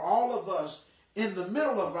for all of us in the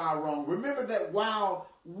middle of our wrong. Remember that while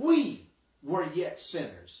we were yet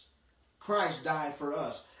sinners, Christ died for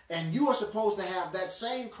us. And you are supposed to have that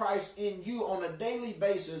same Christ in you on a daily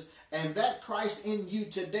basis. And that Christ in you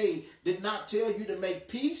today did not tell you to make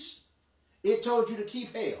peace. It told you to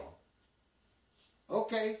keep hell.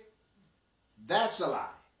 Okay, that's a lie.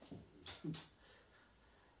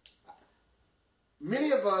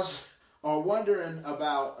 Many of us are wondering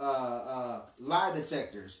about lie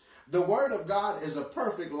detectors. The Word of God is a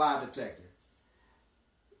perfect lie detector.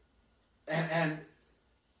 And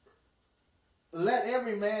let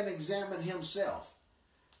every man examine himself.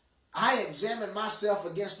 I examine myself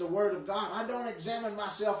against the Word of God. I don't examine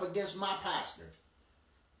myself against my pastor.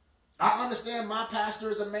 I understand my pastor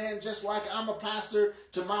is a man just like I'm a pastor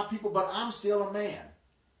to my people, but I'm still a man.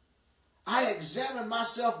 I examine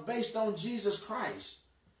myself based on Jesus Christ.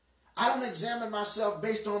 I don't examine myself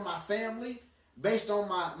based on my family, based on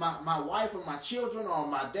my wife or my children or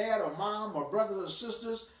my dad or mom or brothers or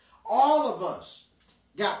sisters. All of us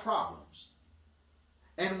got problems.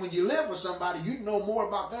 And when you live with somebody, you know more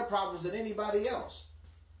about their problems than anybody else.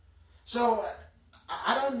 So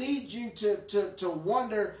I don't need you to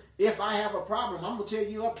wonder if I have a problem. I'm going to tell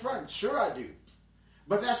you up front, sure I do.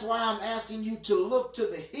 But that's why I'm asking you to look to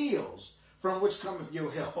the hills from which cometh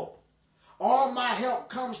your help. All my help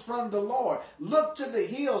comes from the Lord. Look to the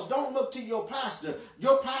hills. Don't look to your pastor.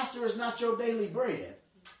 Your pastor is not your daily bread.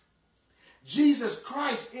 Jesus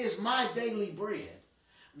Christ is my daily bread.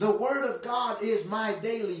 The Word of God is my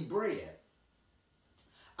daily bread.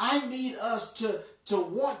 I need us to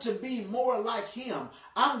want to be more like him.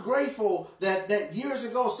 I'm grateful that years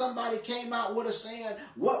ago somebody came out with a saying,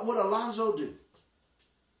 what would Alonzo do?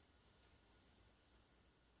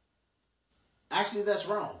 Actually, that's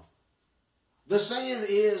wrong. The saying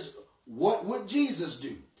is, what would Jesus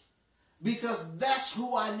do? Because that's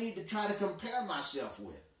who I need to try to compare myself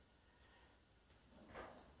with.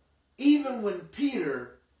 Even when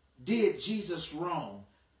Peter did Jesus wrong,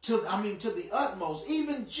 to the utmost,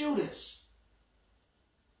 even Judas,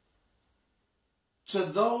 to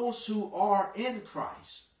those who are in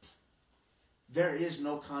Christ, there is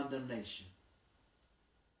no condemnation.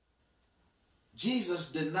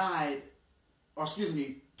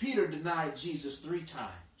 Peter denied Jesus 3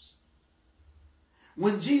 times.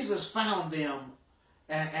 When Jesus found them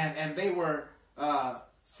and they were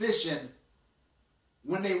fishing,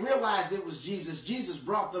 when they realized it was Jesus, Jesus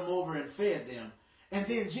brought them over and fed them. And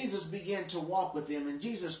then Jesus began to walk with them. And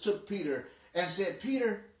Jesus took Peter and said,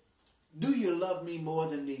 Peter, do you love me more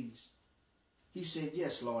than these? He said,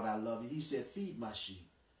 yes, Lord, I love you. He said, feed my sheep.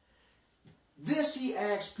 This he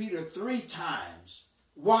asked Peter 3 times.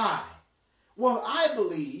 Why? Well, I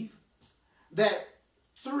believe that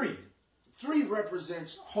 3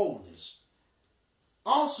 represents wholeness.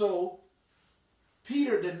 Also,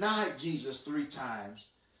 Peter denied Jesus 3 times,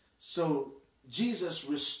 so Jesus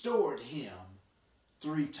restored him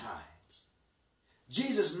 3 times.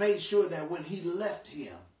 Jesus made sure that when he left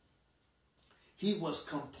him, he was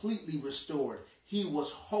completely restored. He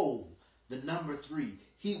was whole, the number 3.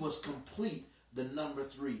 He was complete, the number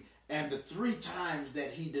 3. And the 3 times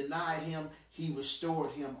that he denied him, he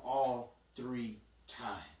restored him all 3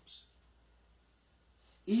 times.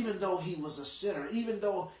 Even though he was a sinner, even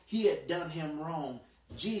though he had done him wrong,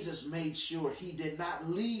 Jesus made sure he did not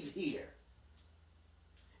leave here.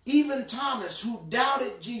 Even Thomas, who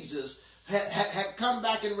doubted Jesus, had come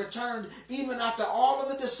back and returned even after all of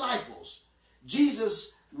the disciples.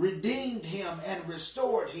 Jesus redeemed him and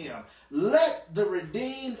restored him. Let the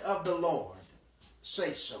redeemed of the Lord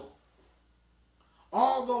say so.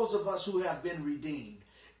 All those of us who have been redeemed,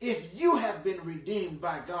 if you have been redeemed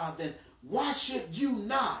by God, then why should you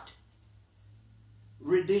not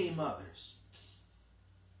redeem others?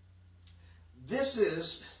 This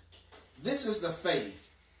is the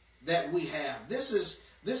faith that we have. This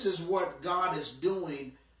is what God is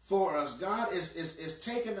doing for us. God is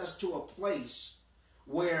taking us to a place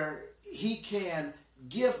where he can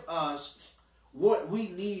give us what we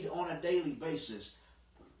need on a daily basis.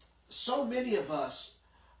 So many of us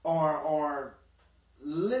are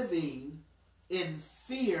living in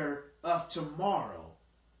fear of tomorrow.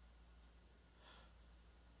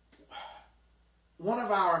 One of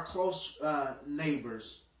our close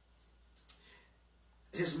neighbors,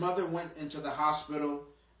 his mother went into the hospital,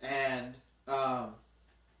 and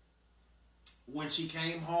when she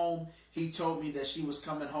came home, he told me that she was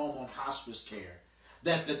coming home on hospice care,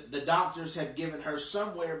 that the doctors had given her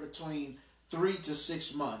somewhere between 3 to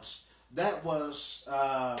 6 months. That was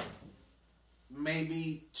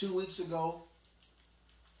maybe 2 weeks ago.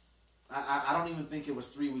 I don't even think it was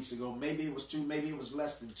 3 weeks ago. Maybe it was 2, maybe it was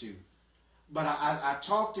less than 2. But I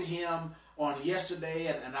talked to him on yesterday,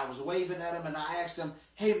 and I was waving at him, and I asked him,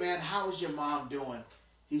 hey man, how is your mom doing?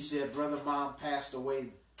 He said, brother, mom passed away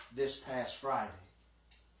this past Friday.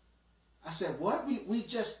 I said, what? We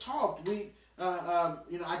just talked.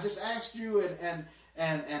 I just asked you, and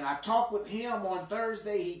I talked with him on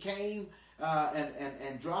Thursday. He came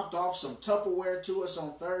and dropped off some Tupperware to us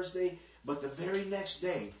on Thursday. But the very next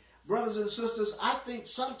day, brothers and sisters, I think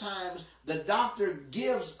sometimes the doctor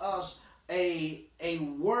gives us a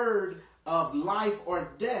word of life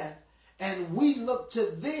or death, and we look to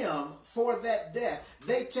them for that death.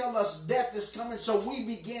 They tell us death is coming, so we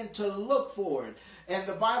begin to look for it. And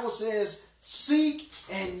the Bible says, seek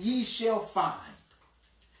and ye shall find.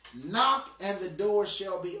 Knock and the door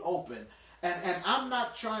shall be open. And I'm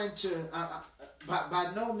not trying to,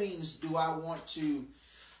 by no means do I want to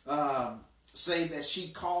say that she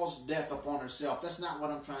caused death upon herself. That's not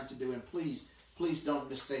what I'm trying to do. And please don't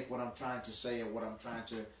mistake what I'm trying to say or what I'm trying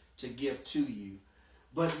to give to you.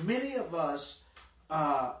 But many of us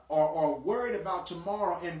are worried about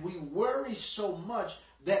tomorrow, and we worry so much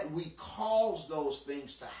that we cause those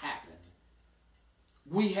things to happen.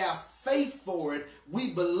 We have faith for it. We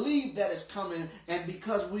believe that it's coming, and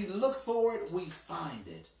because we look for it, we find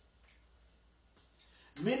it.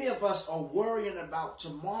 Many of us are worrying about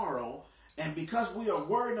tomorrow, and because we are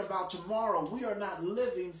worrying about tomorrow, we are not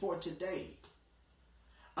living for today.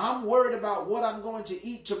 I'm worried about what I'm going to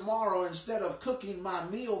eat tomorrow instead of cooking my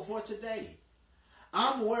meal for today.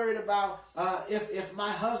 I'm worried about if my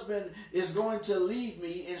husband is going to leave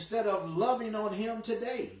me instead of loving on him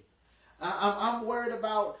today. I'm worried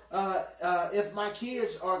about if my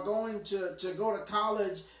kids are going to go to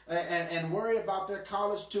college and worry about their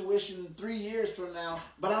college tuition 3 years from now,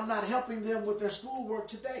 but I'm not helping them with their schoolwork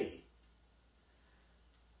today.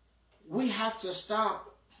 We have to stop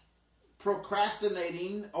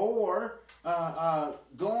procrastinating or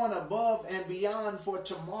going above and beyond for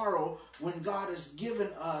tomorrow when God has given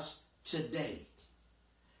us today.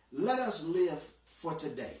 Let us live for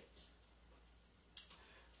today.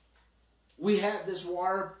 We had this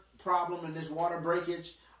water problem and this water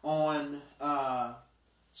breakage on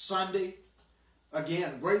Sunday.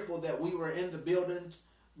 Again, grateful that we were in the building,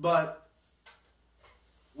 but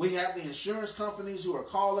we have the insurance companies who are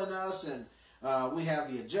calling us, and we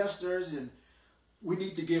have the adjusters, and we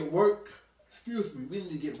need to get work. Excuse me. We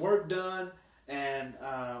need to get work done, and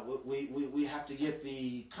we have to get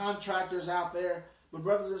the contractors out there. But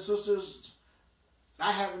brothers and sisters,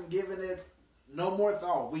 I haven't given it no more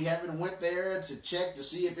thought. We haven't went there to check to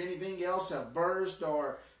see if anything else have burst,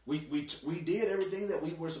 or we did everything that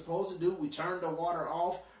we were supposed to do. We turned the water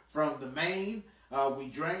off from the main. We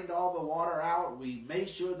drained all the water out. We made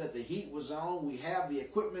sure that the heat was on. We have the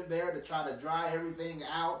equipment there to try to dry everything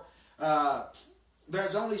out.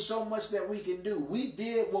 There's only so much that we can do. We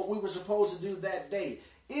did what we were supposed to do that day.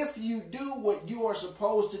 If you do what you are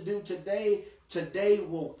supposed to do today, today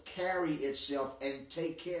will carry itself and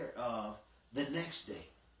take care of the next day.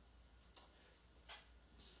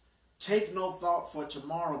 Take no thought for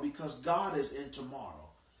tomorrow, because God is in tomorrow.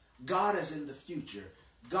 God is in the future.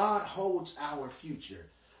 God holds our future.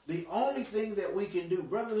 The only thing that we can do,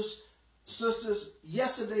 brothers, sisters,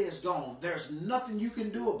 yesterday is gone. There's nothing you can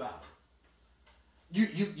do about it.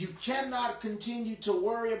 You cannot continue to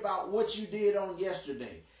worry about what you did on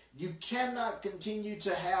yesterday. You cannot continue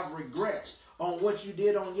to have regrets on what you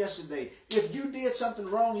did on yesterday. If you did something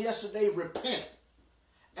wrong yesterday, repent.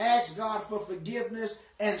 Ask God for forgiveness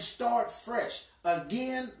and start fresh.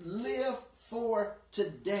 Again, live for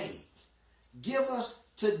today. Give us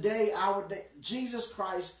today our day. Jesus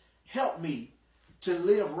Christ, help me to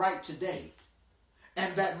live right today.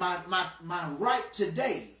 And that my right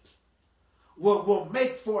today will make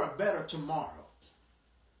for a better tomorrow.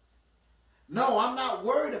 No, I'm not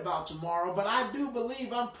worried about tomorrow, but I do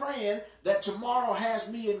believe, I'm praying that tomorrow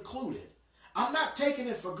has me included. I'm not taking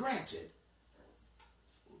it for granted.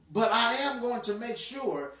 But I am going to make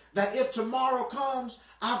sure that if tomorrow comes,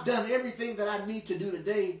 I've done everything that I need to do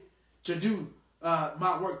today to do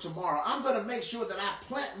my work tomorrow. I'm going to make sure that I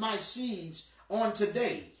plant my seeds on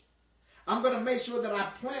today. I'm going to make sure that I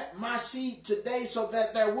plant my seed today so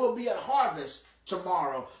that there will be a harvest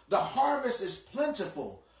tomorrow. The harvest is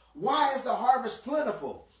plentiful. Why is the harvest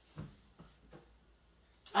plentiful?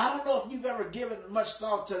 I don't know if you've ever given much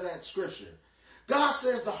thought to that scripture. God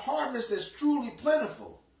says the harvest is truly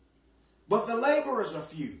plentiful, but the laborers are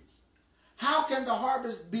few. How can the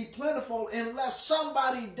harvest be plentiful unless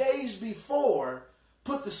somebody days before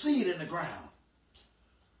put the seed in the ground?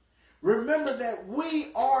 Remember that we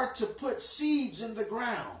are to put seeds in the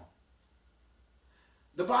ground.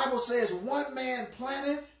 The Bible says one man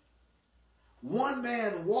planteth, one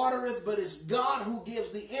man watereth, but it's God who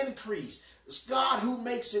gives the increase. It's God who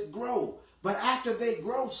makes it grow. But after they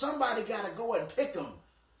grow, somebody got to go and pick them.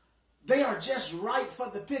 They are just ripe for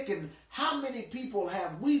the picking. How many people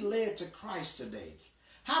have we led to Christ today?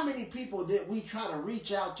 How many people did we try to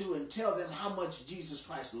reach out to and tell them how much Jesus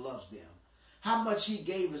Christ loves them? How much he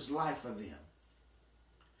gave his life for them?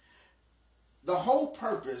 The whole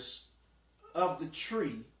purpose of the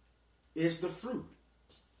tree is the fruit.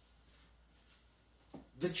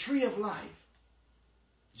 The tree of life.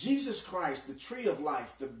 Jesus Christ, the tree of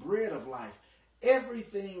life, the bread of life.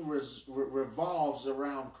 Everything revolves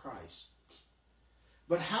around Christ.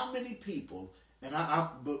 But how many people, and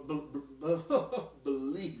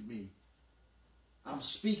believe me, I'm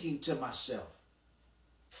speaking to myself.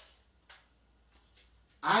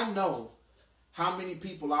 I know how many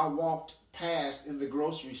people I walked past in the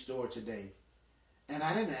grocery store today, and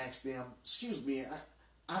I didn't ask them, excuse me,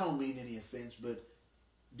 I don't mean any offense, but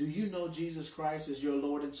do you know Jesus Christ as your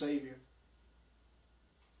Lord and Savior?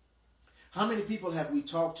 How many people have we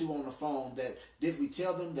talked to on the phone that did we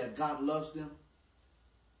tell them that God loves them?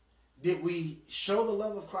 Did we show the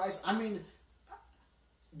love of Christ? I mean,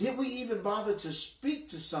 did we even bother to speak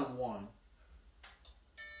to someone?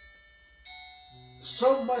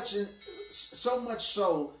 So much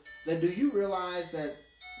so that do you realize that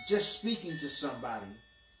just speaking to somebody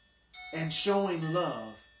and showing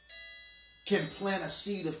love can plant a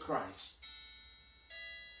seed of Christ?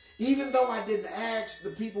 Even though I didn't ask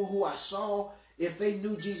the people who I saw if they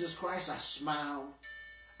knew Jesus Christ, I smiled.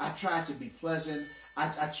 I tried to be pleasant.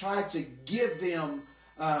 I tried to give them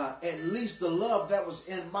at least the love that was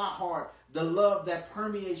in my heart, the love that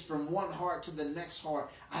permeates from one heart to the next heart.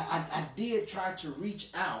 I did try to reach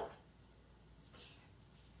out.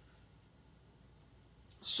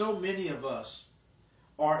 So many of us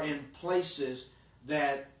are in places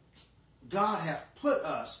that God have put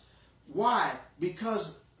us. Why?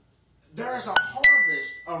 Because there is a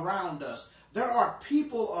harvest around us. There are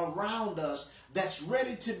people around us that's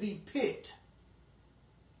ready to be picked.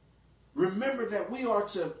 Remember that we are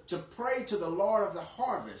to pray to the Lord of the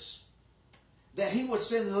harvest, that he would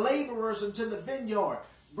send laborers into the vineyard.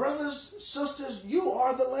 Brothers, sisters, you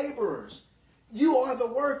are the laborers. You are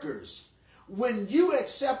the workers. When you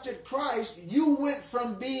accepted Christ, you went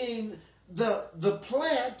from being the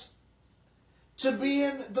plant to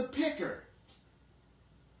being the picker.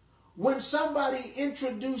 When somebody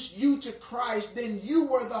introduced you to Christ, then you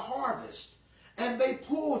were the harvest, and they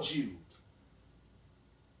pulled you.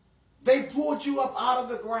 They pulled you up out of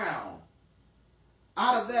the ground,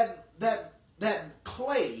 out of that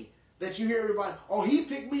clay that you hear everybody, oh, he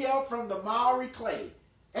picked me up from the miry clay.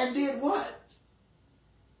 And did what?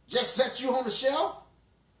 Just set you on the shelf?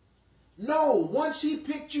 No, once he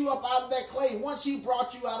picked you up out of that clay, once he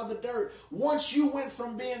brought you out of the dirt, once you went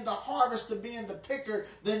from being the harvest to being the picker,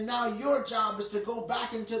 then now your job is to go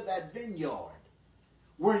back into that vineyard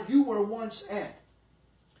where you were once at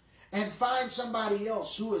and find somebody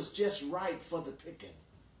else who is just right for the picking.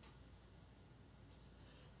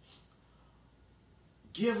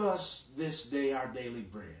 Give us this day our daily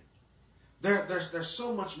bread. There's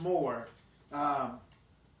so much more.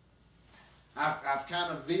 I've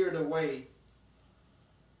kind of veered away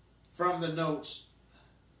from the notes.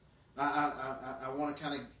 I want to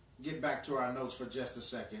kind of get back to our notes for just a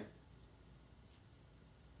second.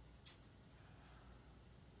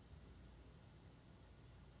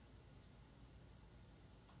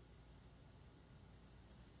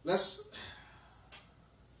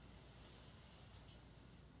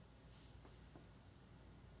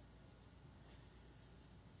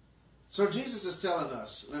 So Jesus is telling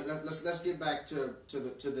us, let's get back to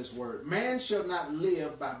this word. Man shall not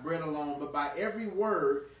live by bread alone, but by every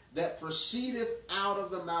word that proceedeth out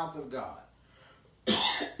of the mouth of God.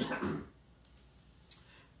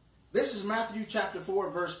 This is Matthew chapter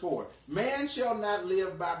 4, verse 4. Man shall not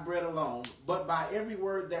live by bread alone, but by every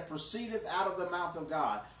word that proceedeth out of the mouth of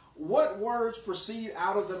God. What words proceed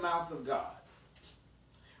out of the mouth of God?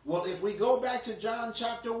 Well, if we go back to John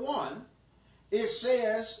chapter 1, it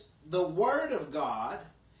says the Word of God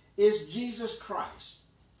is Jesus Christ.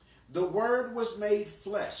 The Word was made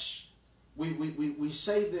flesh. We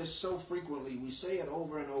say this so frequently. We say it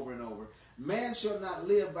over and over and over. Man shall not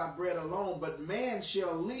live by bread alone, but man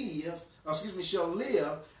shall live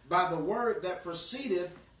by the word that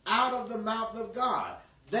proceedeth out of the mouth of God.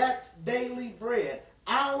 That daily bread.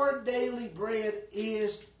 Our daily bread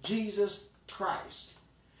is Jesus Christ.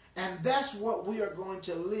 And that's what we are going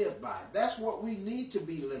to live by. That's what we need to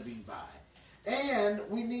be living by. And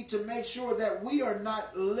we need to make sure that we are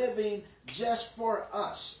not living just for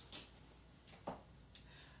us.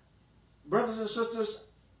 Brothers and sisters,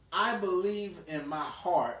 I believe in my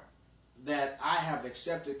heart that I have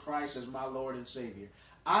accepted Christ as my Lord and Savior.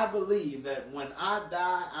 I believe that when I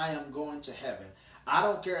die, I am going to heaven. I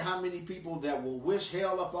don't care how many people that will wish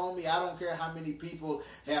hell upon me. I don't care how many people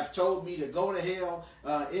have told me to go to hell.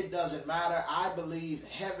 It doesn't matter. I believe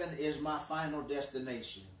heaven is my final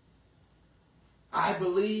destination. I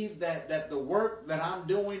believe that the work that I'm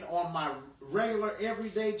doing on my regular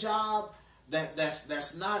everyday job,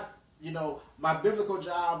 that's not, my biblical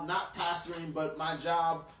job, not pastoring, but my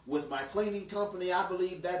job with my cleaning company, I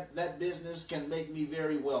believe that business can make me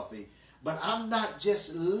very wealthy. But I'm not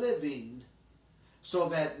just living so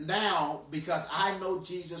that now, because I know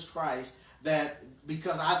Jesus Christ,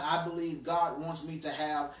 because I believe God wants me to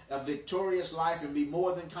have a victorious life and be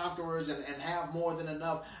more than conquerors and have more than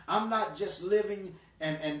enough. I'm not just living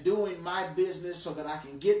and doing my business so that I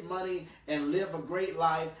can get money and live a great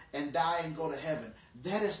life and die and go to heaven.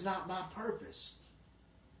 That is not my purpose.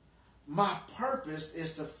 My purpose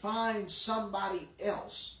is to find somebody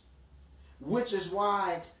else, which is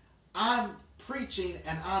why I'm preaching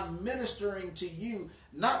and I'm ministering to you,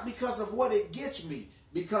 not because of what it gets me,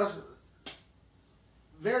 because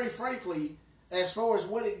very frankly, as far as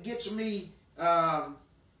what it gets me on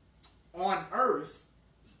earth,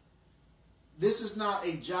 this is not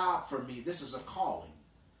a job for me. This is a calling.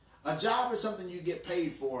 A job is something you get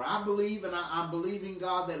paid for. I believe, and I'm believing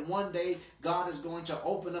God, that one day God is going to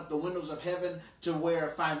open up the windows of heaven to where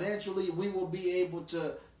financially we will be able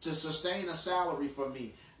to sustain a salary for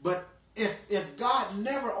me. But if God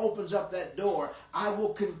never opens up that door, I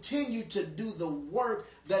will continue to do the work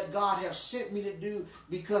that God has sent me to do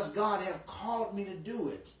because God has called me to do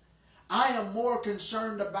it. I am more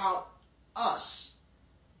concerned about us,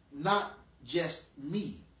 not just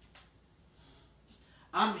me.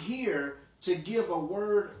 I'm here to give a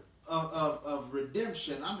word of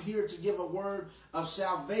redemption. I'm here to give a word of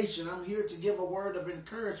salvation. I'm here to give a word of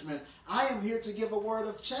encouragement. I am here to give a word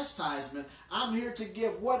of chastisement. I'm here to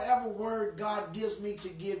give whatever word God gives me to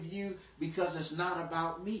give you, because it's not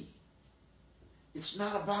about me. It's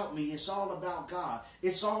not about me. It's all about God.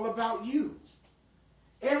 It's all about you.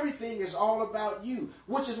 Everything is all about you,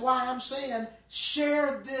 which is why I'm saying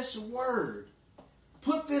share this word.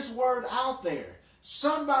 Put this word out there.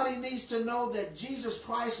 Somebody needs to know that Jesus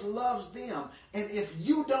Christ loves them. And if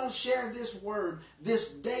you don't share this word,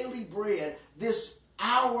 this daily bread, this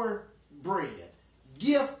our bread,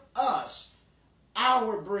 give us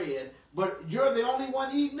our bread, but you're the only one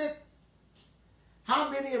eating it?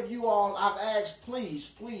 How many of you all, I've asked,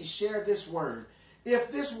 please share this word.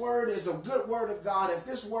 If this word is a good word of God, if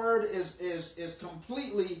this word is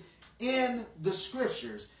completely in the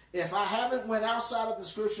scriptures, if I haven't went outside of the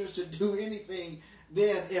scriptures to do anything,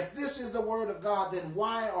 then if this is the word of God, then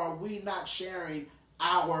why are we not sharing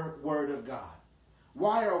our word of God?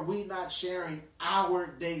 Why are we not sharing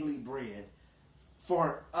our daily bread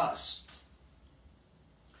for us?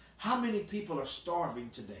 How many people are starving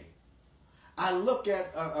today? I look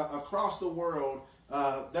at across the world,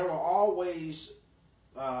 there are always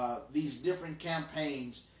these different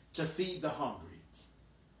campaigns to feed the hungry.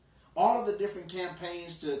 All of the different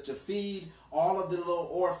campaigns to feed all of the little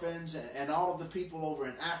orphans and all of the people over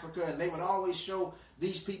in Africa. And they would always show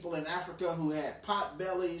these people in Africa who had pot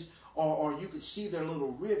bellies, or you could see their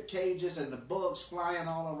little rib cages and the bugs flying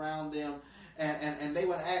all around them. And they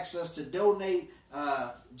would ask us to donate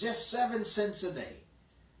just 7 cents a day.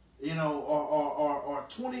 You know, or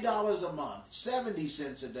 $20 a month, 70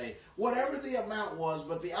 cents a day, whatever the amount was.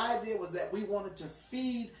 But the idea was that we wanted to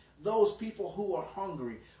feed those people who are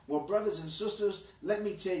hungry. Well, brothers and sisters, let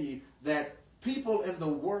me tell you that people in the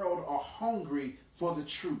world are hungry for the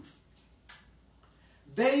truth.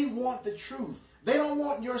 They want the truth. They don't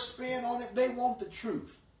want your spin on it. They want the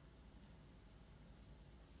truth.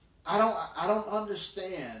 I don't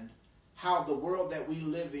understand how the world that we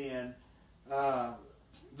live in,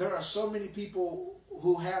 there are so many people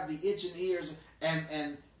who have the itching ears,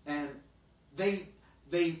 and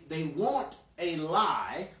they want a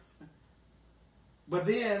lie, but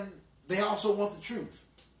then they also want the truth.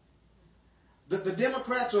 The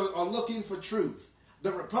Democrats are looking for truth.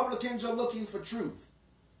 The Republicans are looking for truth.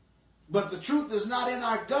 But the truth is not in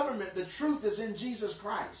our government. The truth is in Jesus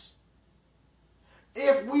Christ.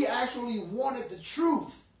 If we actually wanted the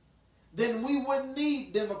truth, then we wouldn't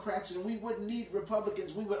need Democrats and we wouldn't need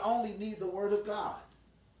Republicans. We would only need the Word of God.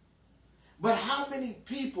 But how many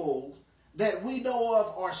people that we know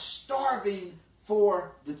of are starving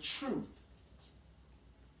for the truth?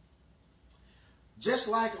 Just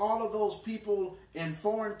like all of those people in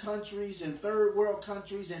foreign countries, in third world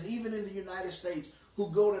countries, and even in the United States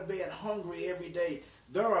who go to bed hungry every day,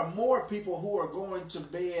 there are more people who are going to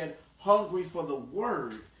bed hungry for the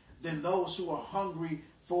Word than those who are hungry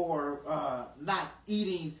for not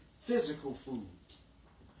eating physical food.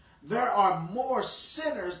 There are more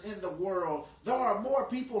sinners in the world. There are more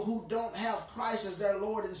people who don't have Christ as their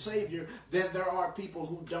Lord and Savior than there are people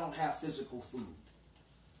who don't have physical food.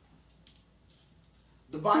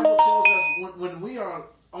 The Bible tells us when we are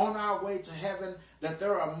on our way to heaven that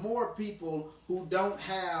there are more people who don't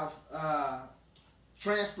have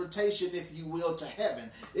transportation, if you will, to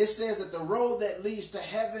heaven. It says that the road that leads to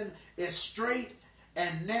heaven is straight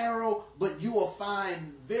and narrow, but you will find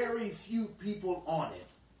very few people on it.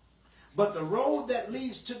 But the road that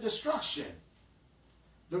leads to destruction,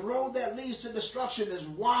 is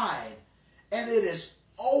wide and it is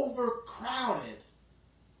overcrowded.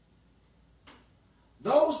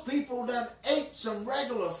 Those people done ate some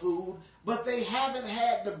regular food, but they haven't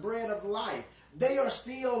had the bread of life. They are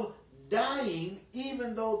still dying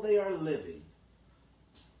even though they are living.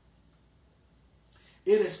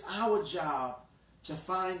 It is our job to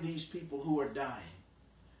find these people who are dying.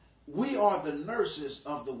 We are the nurses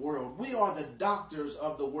of the world. We are the doctors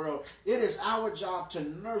of the world. It is our job to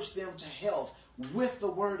nurse them to health with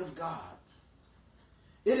the Word of God.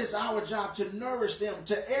 It is our job to nourish them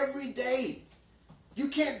to every day. You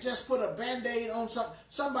can't just put a Band-Aid on something.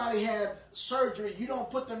 Somebody had surgery. You don't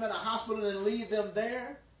put them in a hospital and leave them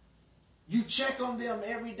there. You check on them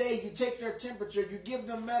every day. You take their temperature. You give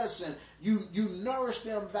them medicine. You nourish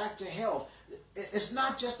them back to health. It's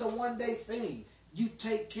not just a one-day thing. You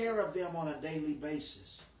take care of them on a daily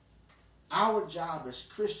basis. Our job as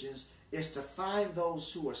Christians is to find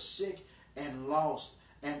those who are sick and lost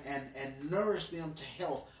and nourish them to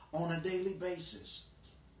health on a daily basis.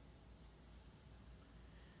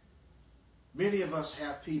 Many of us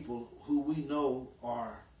have people who we know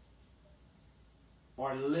are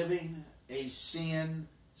living a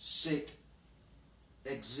sin-sick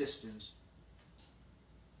existence.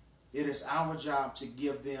 It is our job to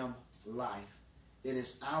give them life. It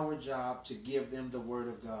is our job to give them the Word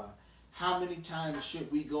of God. how many times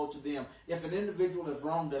should we go to them? If an individual has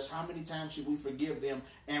wronged us, how many times should we forgive them?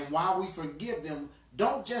 And while we forgive them,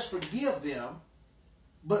 don't just forgive them,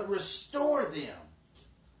 but restore them.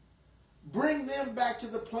 Bring them back to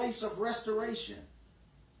the place of restoration.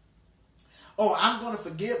 Oh, I'm going to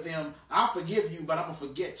forgive them. I'll forgive you, but I'm going to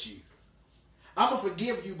forget you. I'm going to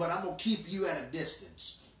forgive you, but I'm going to keep you at a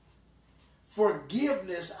distance.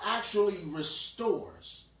 Forgiveness actually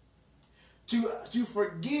restores. To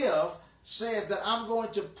forgive says that I'm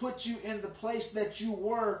going to put you in the place that you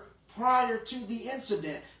were prior to the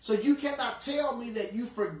incident. So you cannot tell me that you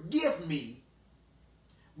forgive me,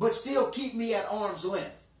 but still keep me at arm's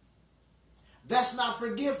length. That's not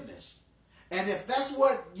forgiveness. And if that's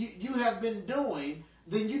what you have been doing,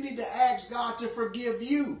 then you need to ask God to forgive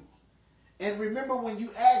you. And remember, when you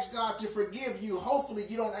ask God to forgive you, hopefully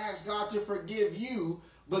you don't ask God to forgive you,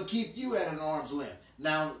 but keep you at an arm's length.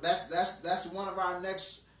 Now, that's one of our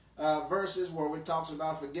next verses where it talks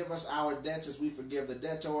about forgive us our debts as we forgive the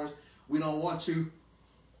debtors. We don't want to.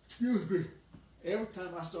 Excuse me. Every time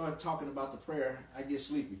I start talking about the prayer, I get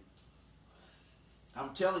sleepy. I'm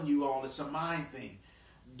telling you all, it's a mind thing.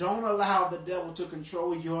 Don't allow the devil to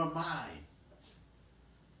control your mind.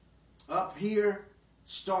 Up here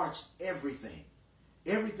starts everything.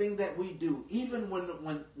 Everything that we do. Even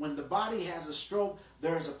when the body has a stroke,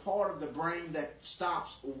 there's a part of the brain that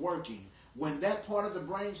stops working. When that part of the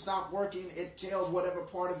brain stops working, it tells whatever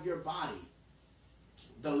part of your body,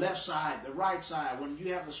 the left side, the right side. When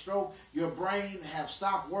you have a stroke, your brain have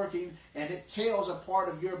stopped working, and it tells a part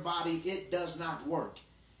of your body it does not work,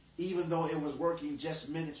 even though it was working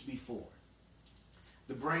just minutes before.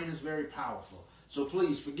 The brain is very powerful. So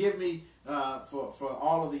please forgive me for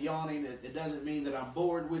all of the yawning. It doesn't mean that I'm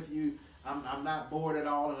bored with you. I'm not bored at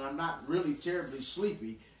all, and I'm not really terribly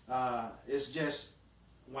sleepy. It's just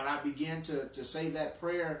when I begin to say that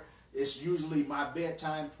prayer, it's usually my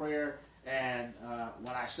bedtime prayer. And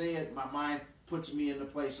when I say it, my mind puts me in the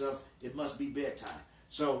place of it must be bedtime.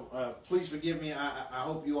 So please forgive me. I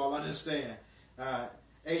hope you all understand.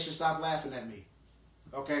 Aisha, stop laughing at me.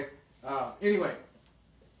 Okay? Anyway,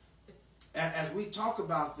 as we talk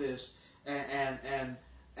about this and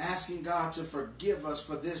asking God to forgive us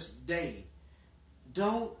for this day,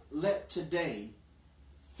 don't let today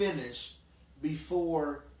finish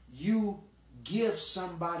before you give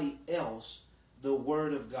somebody else the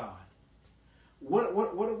word of God.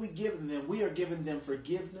 What are we giving them? We are giving them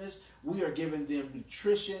forgiveness. We are giving them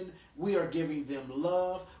nutrition. We are giving them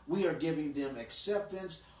love. We are giving them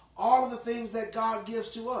acceptance. All of the things that God gives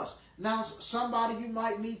to us. Now, somebody you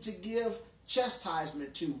might need to give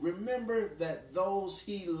chastisement to. Remember that those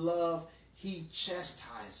he loves, he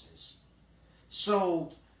chastises.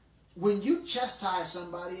 So when you chastise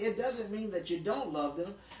somebody, it doesn't mean that you don't love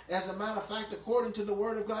them. As a matter of fact, according to the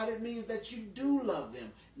word of God, it means that you do love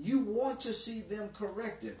them. You want to see them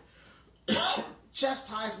corrected.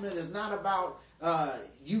 Chastisement is not about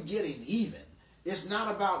you getting even. It's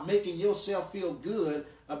not about making yourself feel good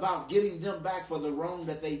about getting them back for the wrong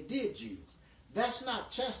that they did you. That's not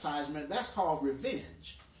chastisement. That's called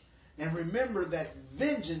revenge. And remember that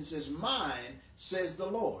vengeance is mine, says the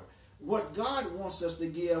Lord. What God wants us to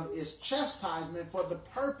give is chastisement for the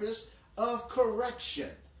purpose of correction.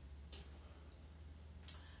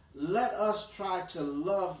 Let us try to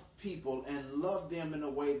love people and love them in a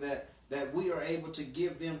way that we are able to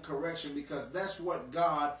give them correction, because that's what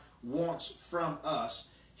God wants from us.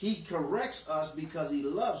 He corrects us because he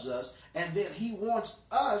loves us, and then he wants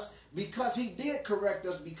us, because he did correct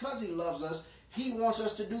us, because he loves us, he wants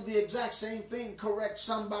us to do the exact same thing, correct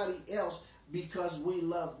somebody else because we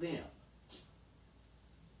love them.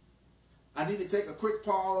 I need to take a quick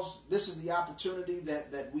pause. This is the opportunity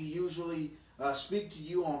that we usually speak to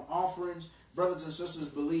you on offerings. Brothers and sisters,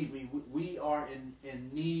 believe me, we are in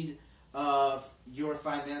need of your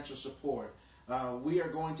financial support. We are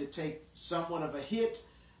going to take somewhat of a hit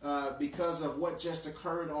because of what just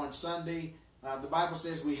occurred on Sunday. The Bible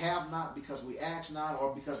says we have not because we ask not,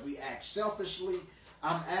 or because we act selfishly.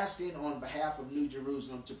 I'm asking on behalf of New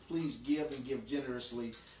Jerusalem to please give and give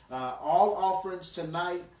generously. All offerings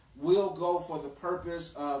tonight will go for the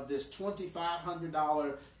purpose of this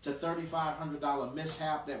 $2,500 to $3,500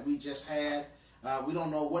 mishap that we just had. We don't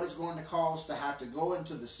know what it's going to cost to have to go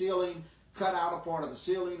into the ceiling, cut out a part of the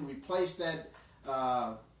ceiling, replace that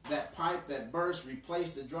pipe that burst,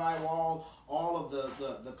 replace the drywall, all of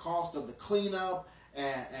the cost of the cleanup,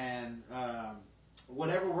 and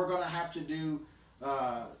whatever we're going to have to do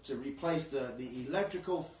to replace the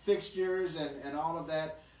electrical fixtures and all of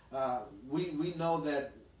that. We know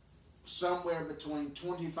that somewhere between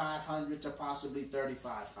 $2,500 to possibly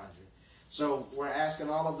 $3,500. So we're asking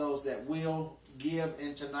all of those that will give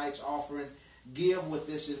in tonight's offering, give with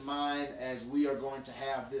this in mind, as we are going to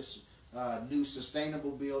have this new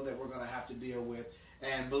sustainable bill that we're going to have to deal with.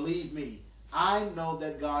 And believe me, I know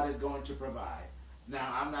that God is going to provide. Now,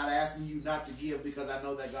 I'm not asking you not to give because I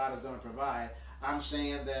know that God is going to provide. I'm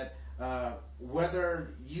saying that whether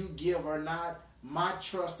you give or not, my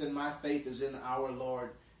trust and my faith is in our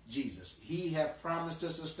Lord Jesus. He has promised to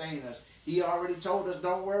sustain us. He already told us,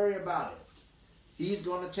 don't worry about it. He's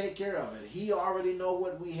going to take care of it. He already knows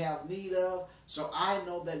what we have need of. So I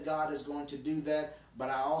know that God is going to do that. But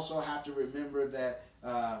I also have to remember that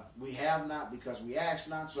we have not because we ask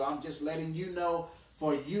not. So I'm just letting you know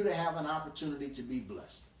for you to have an opportunity to be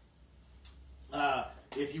blessed.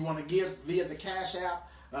 If you want to give via the Cash App,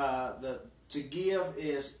 to give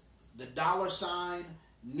is the $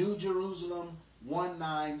 New Jerusalem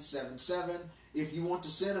 1977. If you want to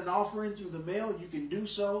send an offering through the mail, you can do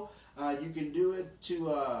so. You can do it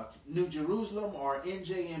to New Jerusalem or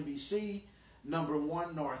NJMBC, number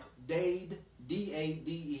 1 North Dade,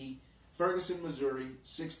 D-A-D-E, Ferguson, Missouri,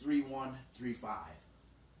 63135.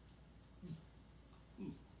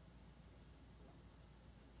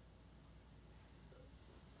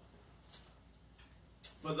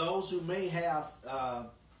 For those who may have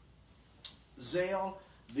Zelle,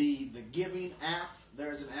 the giving app,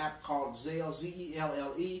 there's an app called Zelle,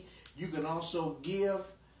 Z-E-L-L-E. You can also give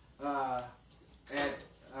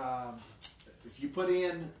if you put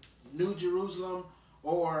in New Jerusalem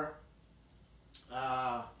or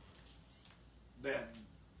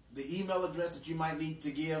the email address that you might need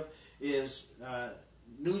to give is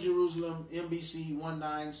New Jerusalem MBC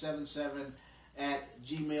 1977 at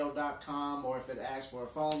gmail.com, or if it asks for a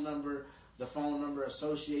phone number, the phone number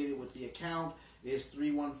associated with the account is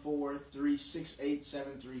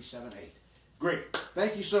 314-368-7378. Great.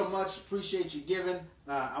 Thank you so much. Appreciate you giving.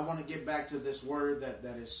 I want to get back to this word that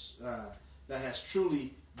has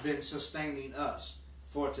truly been sustaining us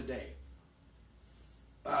for today.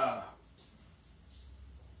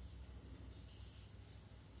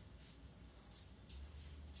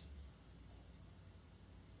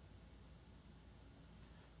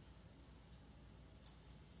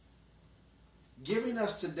 Giving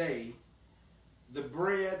us today the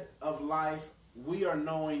bread of life, we are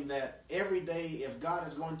knowing that every day, if God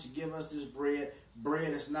is going to give us this bread, bread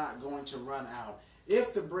is not going to run out.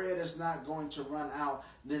 If the bread is not going to run out,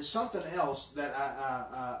 then something else that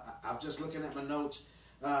I'm just looking at my notes.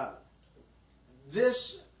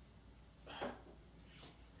 This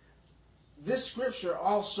scripture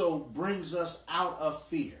also brings us out of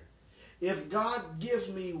fear. If God gives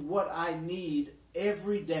me what I need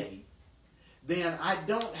every day, then I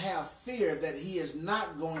don't have fear that he is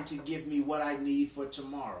not going to give me what I need for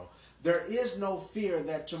tomorrow. There is no fear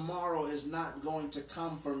that tomorrow is not going to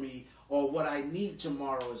come for me, or what I need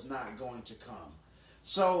tomorrow is not going to come.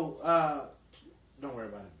 So, don't worry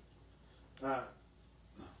about it.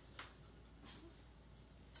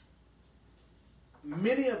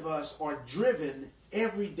 Many of us are driven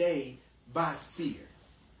every day by fear.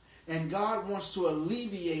 And God wants to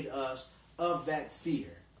alleviate us of that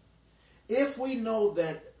fear. If we know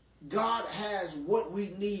that God has what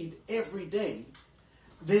we need every day,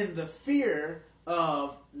 then the fear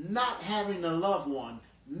of not having a loved one,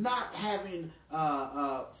 not having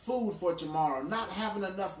food for tomorrow, not having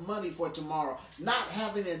enough money for tomorrow, not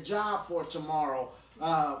having a job for tomorrow,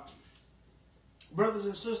 brothers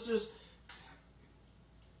and sisters,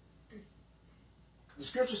 the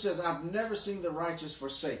scripture says, I've never seen the righteous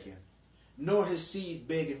forsaken, nor his seed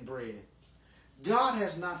begging bread. God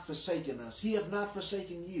has not forsaken us. He has not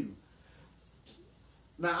forsaken you.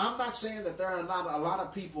 Now, I'm not saying that there are not a lot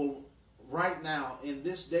of people right now in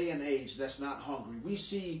this day and age that's not hungry. We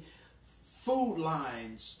see food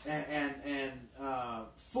lines and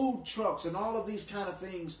food trucks and all of these kind of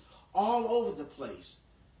things all over the place.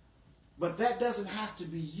 But that doesn't have to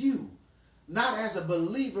be you, not as a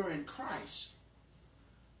believer in Christ.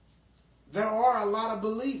 There are a lot of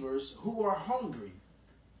believers who are hungry.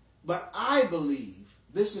 But I believe,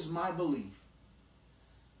 this is my belief,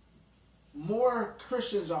 more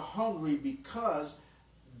Christians are hungry because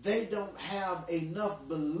they don't have enough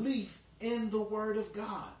belief in the Word of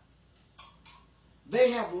God.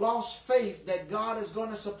 They have lost faith that God is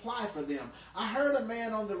going to supply for them. I heard a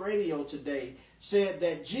man on the radio today said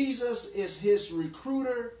that Jesus is his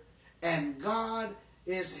recruiter and God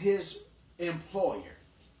is his employer.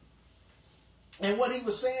 And what he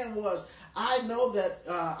was saying was, I know that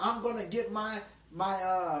I'm going to get my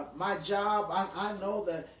job. I know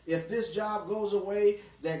that if this job goes away,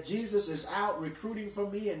 that Jesus is out recruiting for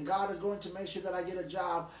me and God is going to make sure that I get a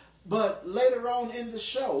job. But later on in the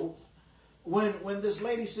show, when this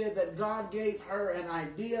lady said that God gave her an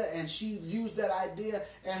idea and she used that idea,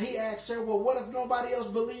 and he asked her, well, what if nobody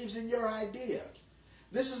else believes in your idea?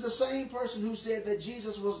 This is the same person who said that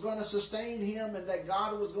Jesus was going to sustain him and that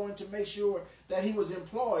God was going to make sure that he was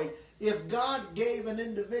employed. If God gave an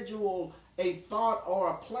individual a thought or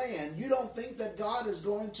a plan, you don't think that God is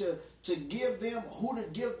going to give them who to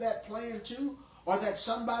give that plan to, or that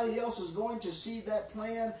somebody else is going to see that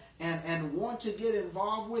plan and want to get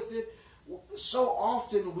involved with it? So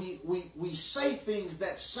often we say things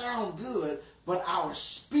that sound good, but our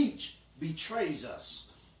speech betrays us.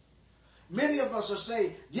 Many of us are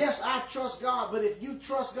saying, yes, I trust God, but if you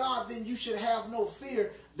trust God, then you should have no fear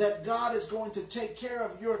that God is going to take care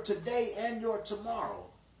of your today and your tomorrow.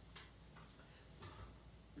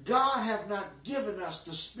 God have not given us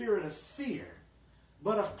the spirit of fear,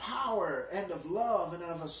 but of power and of love and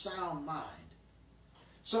of a sound mind.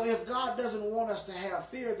 So if God doesn't want us to have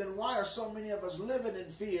fear, then why are so many of us living in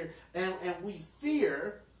fear? And we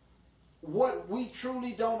fear what we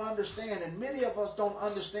truly don't understand. And many of us don't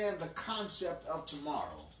understand the concept of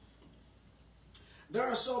tomorrow. There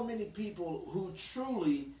are so many people who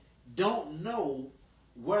truly don't know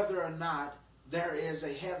whether or not there is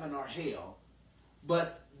a heaven or hell,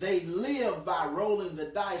 but they live by rolling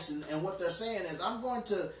the dice. And what they're saying is, I'm going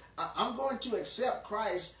to accept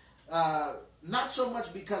Christ, not so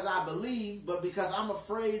much because I believe, but because I'm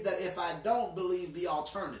afraid that if I don't believe, the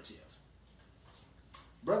alternative.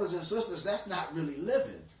 Brothers and sisters, that's not really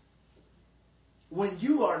living. When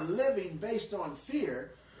you are living based on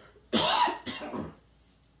fear,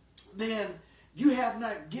 then you have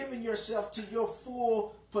not given yourself to your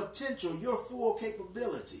full potential, your full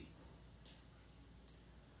capability.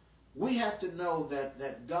 We have to know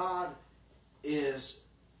that God is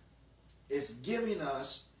giving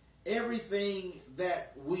us everything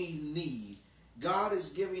that we need. God is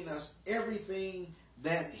giving us everything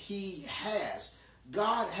that he has.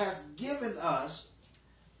 God has given us,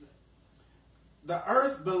 the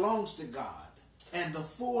earth belongs to God, and the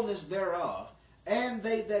fullness thereof, and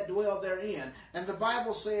they that dwell therein. And the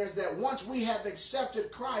Bible says that once we have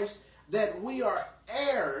accepted Christ, that we are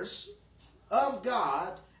heirs of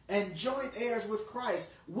God and joint heirs with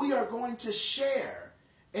Christ. We are going to share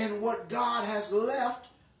in what God has left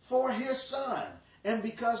for his Son. And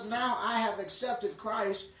because now I have accepted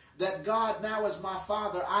Christ, that God now is my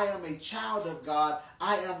Father, I am a child of God,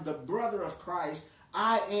 I am the brother of Christ,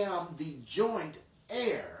 I am the joint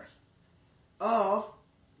heir of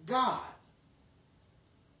God.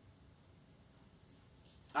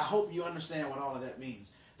 I hope you understand what all of that means.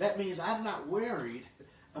 That means I'm not worried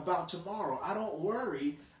about tomorrow. I don't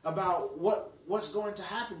worry about what's going to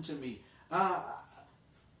happen to me. I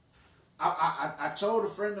told a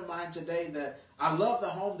friend of mine today that I love the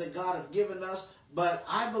home that God has given us, but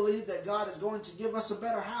I believe that God is going to give us a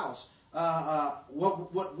better house.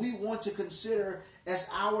 What we want to consider as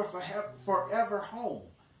our forever home.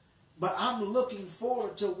 But I'm looking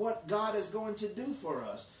forward to what God is going to do for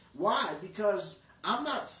us. Why? Because I'm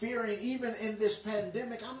not fearing, even in this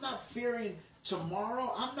pandemic, I'm not fearing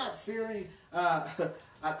tomorrow. I'm not fearing,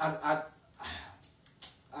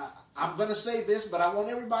 I'm going to say this, but I want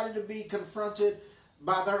everybody to be confronted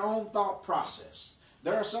by their own thought process.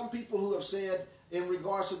 There are some people who have said in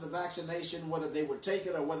regards to the vaccination, whether they would take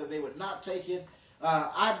it or whether they would not take it.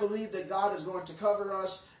 I believe that God is going to cover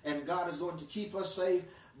us and God is going to keep us safe.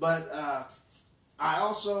 But I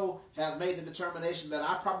also have made the determination that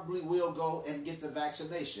I probably will go and get the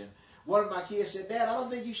vaccination. One of my kids said, Dad, I don't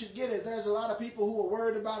think you should get it. There's a lot of people who are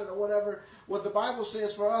worried about it or whatever. Well, the Bible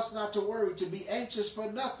says for us not to worry, to be anxious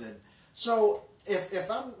for nothing. So if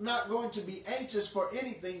I'm not going to be anxious for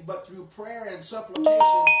anything, but through prayer and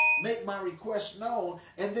supplication, make my request known.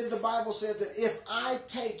 And then the Bible says that if I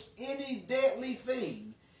take any deadly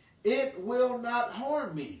thing, it will not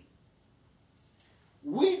harm me.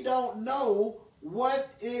 We don't know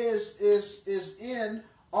what is in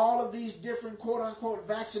all of these different quote-unquote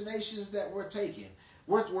vaccinations that we're taking.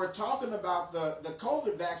 We're talking about the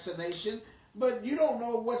COVID vaccination, but you don't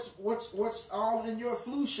know what's all in your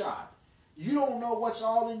flu shot. You don't know what's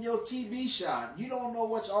all in your TB shot. You don't know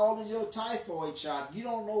what's all in your typhoid shot. You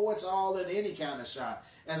don't know what's all in any kind of shot.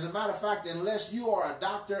 As a matter of fact, unless you are a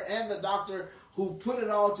doctor and the doctor who put it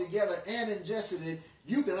all together and ingested it,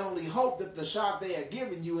 you can only hope that the shot they are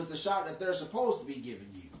giving you is the shot that they're supposed to be giving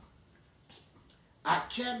you. I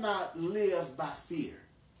cannot live by fear.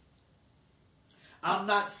 I'm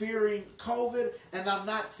not fearing COVID and I'm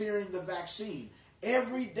not fearing the vaccine.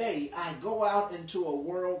 Every day I go out into a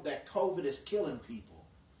world that COVID is killing people.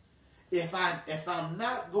 If I'm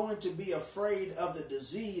not going to be afraid of the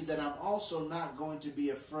disease, then I'm also not going to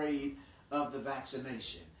be afraid of the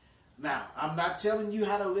vaccination. Now, I'm not telling you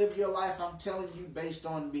how to live your life. I'm telling you based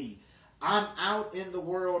on me. I'm out in the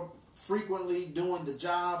world frequently doing the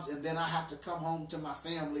jobs, and then I have to come home to my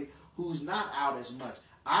family who's not out as much.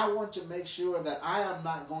 I want to make sure that I am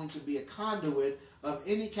not going to be a conduit of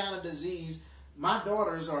any kind of disease. My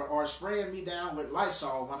daughters are spraying me down with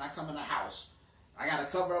Lysol when I come in the house. I got to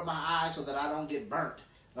cover up my eyes so that I don't get burnt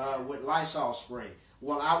with Lysol spray.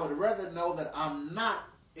 Well, I would rather know that I'm not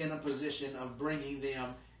in a position of bringing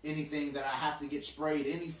them anything that I have to get sprayed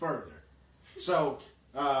any further. So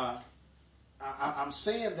I'm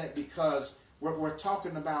saying that because we're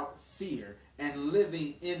talking about fear and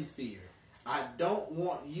living in fear. I don't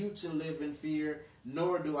want you to live in fear,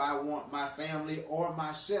 nor do I want my family or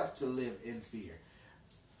myself to live in fear.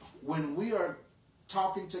 When we are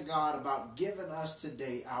talking to God about giving us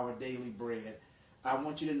today our daily bread, I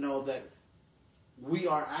want you to know that we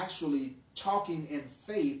are actually talking in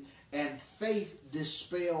faith, and faith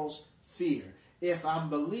dispels fear. If I'm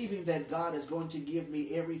believing that God is going to give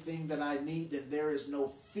me everything that I need, then there is no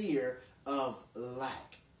fear of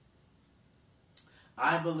lack.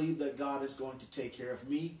 I believe that God is going to take care of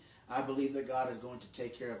me. I believe that God is going to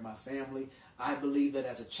take care of my family. I believe that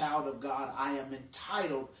as a child of God, I am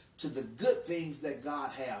entitled to the good things that God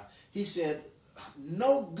has. He said,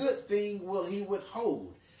 no good thing will he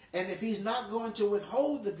withhold. And if he's not going to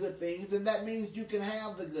withhold the good things, then that means you can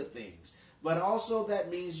have the good things. But also that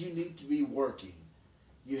means you need to be working.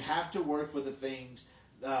 You have to work for the things,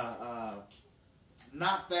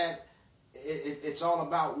 not that it's all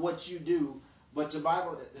about what you do, but the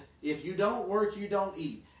Bible, if you don't work, you don't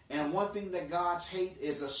eat. And one thing that God's hate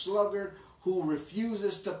is a sluggard who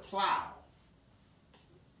refuses to plow.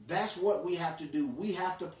 That's what we have to do. We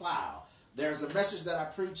have to plow. There's a message that I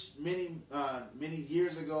preached many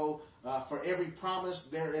years ago. For every promise,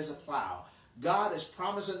 there is a plow. God is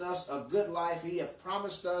promising us a good life. He has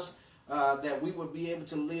promised us that we would be able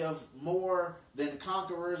to live more than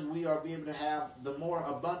conquerors. We are be able to have the more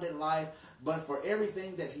abundant life. But for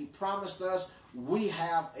everything that he promised us, we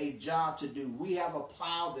have a job to do. We have a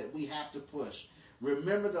plow that we have to push.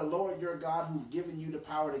 Remember the Lord your God who's given you the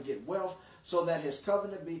power to get wealth so that his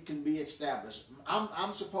covenant can be established.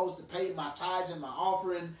 I'm supposed to pay my tithes and my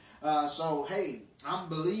offering. So, hey, I'm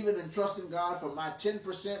believing and trusting God for my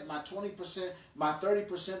 10%, my 20%, my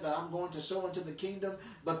 30% that I'm going to sow into the kingdom.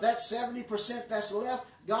 But that 70% that's left,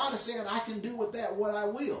 God is saying I can do with that what I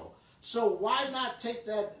will. So why not take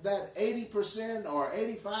that 80% or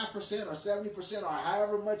 85% or 70% or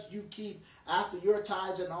however much you keep after your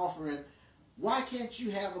tithes and offering? Why can't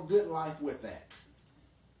you have a good life with that?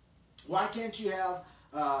 Why can't you have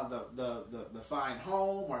the fine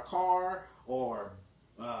home or car or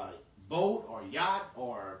boat or yacht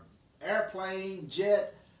or airplane,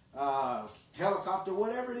 jet, helicopter,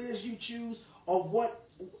 whatever it is you choose, or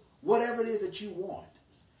whatever it is that you want?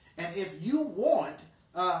 And if you want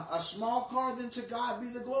a small car, then to God be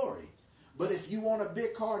the glory. But if you want a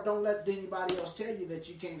big car, don't let anybody else tell you that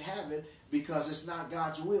you can't have it because it's not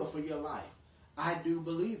God's will for your life. I do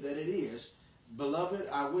believe that it is. Beloved,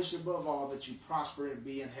 I wish above all that you prosper and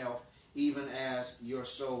be in health, even as your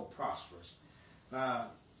soul prospers.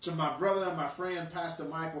 To my brother and my friend, Pastor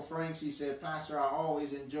Michael Franks, he said, Pastor, I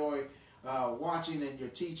always enjoy watching and your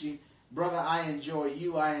teaching. Brother, I enjoy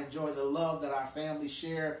you. I enjoy the love that our family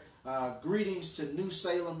share. Greetings to New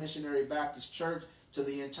Salem Missionary Baptist Church, to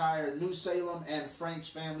the entire New Salem and Franks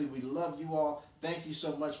family. We love you all. Thank you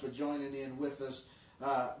so much for joining in with us.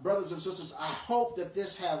 Brothers and sisters, I hope that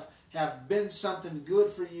this have been something good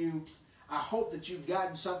for you. I hope that you've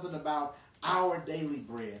gotten something about our daily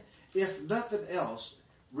bread. If nothing else,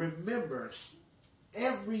 remember,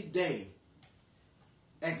 every day,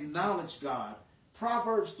 acknowledge God.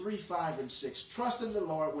 Proverbs 3, 5, and 6. Trust in the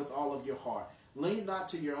Lord with all of your heart. Lean not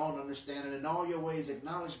to your own understanding. In all your ways,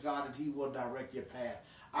 acknowledge God, and he will direct your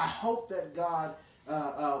path. I hope that God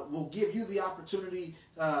will give you the opportunity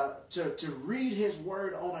to read his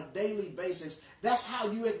word on a daily basis. That's how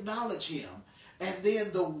you acknowledge him. And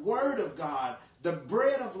then the word of God, the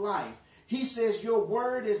bread of life, he says, your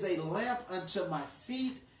word is a lamp unto my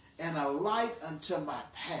feet and a light unto my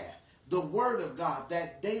path. The word of God,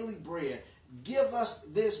 that daily bread. Give us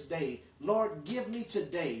this day. Lord, give me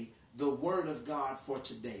today the word of God for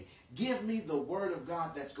today. Give me the word of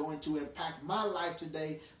God that's going to impact my life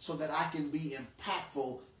today so that I can be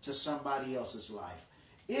impactful to somebody else's life.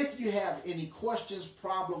 If you have any questions,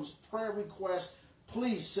 problems, prayer requests,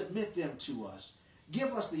 please submit them to us. Give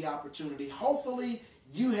us the opportunity. Hopefully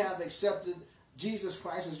you have accepted Jesus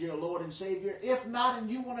Christ as your Lord and Savior. If not, and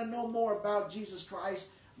you want to know more about Jesus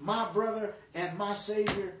Christ, my brother and my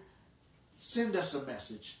Savior, send us a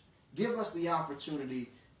message. Give us the opportunity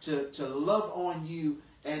to love on you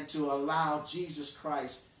and to allow Jesus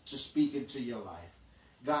Christ to speak into your life.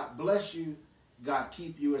 God bless you. God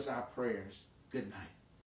keep you as our prayers. Good night.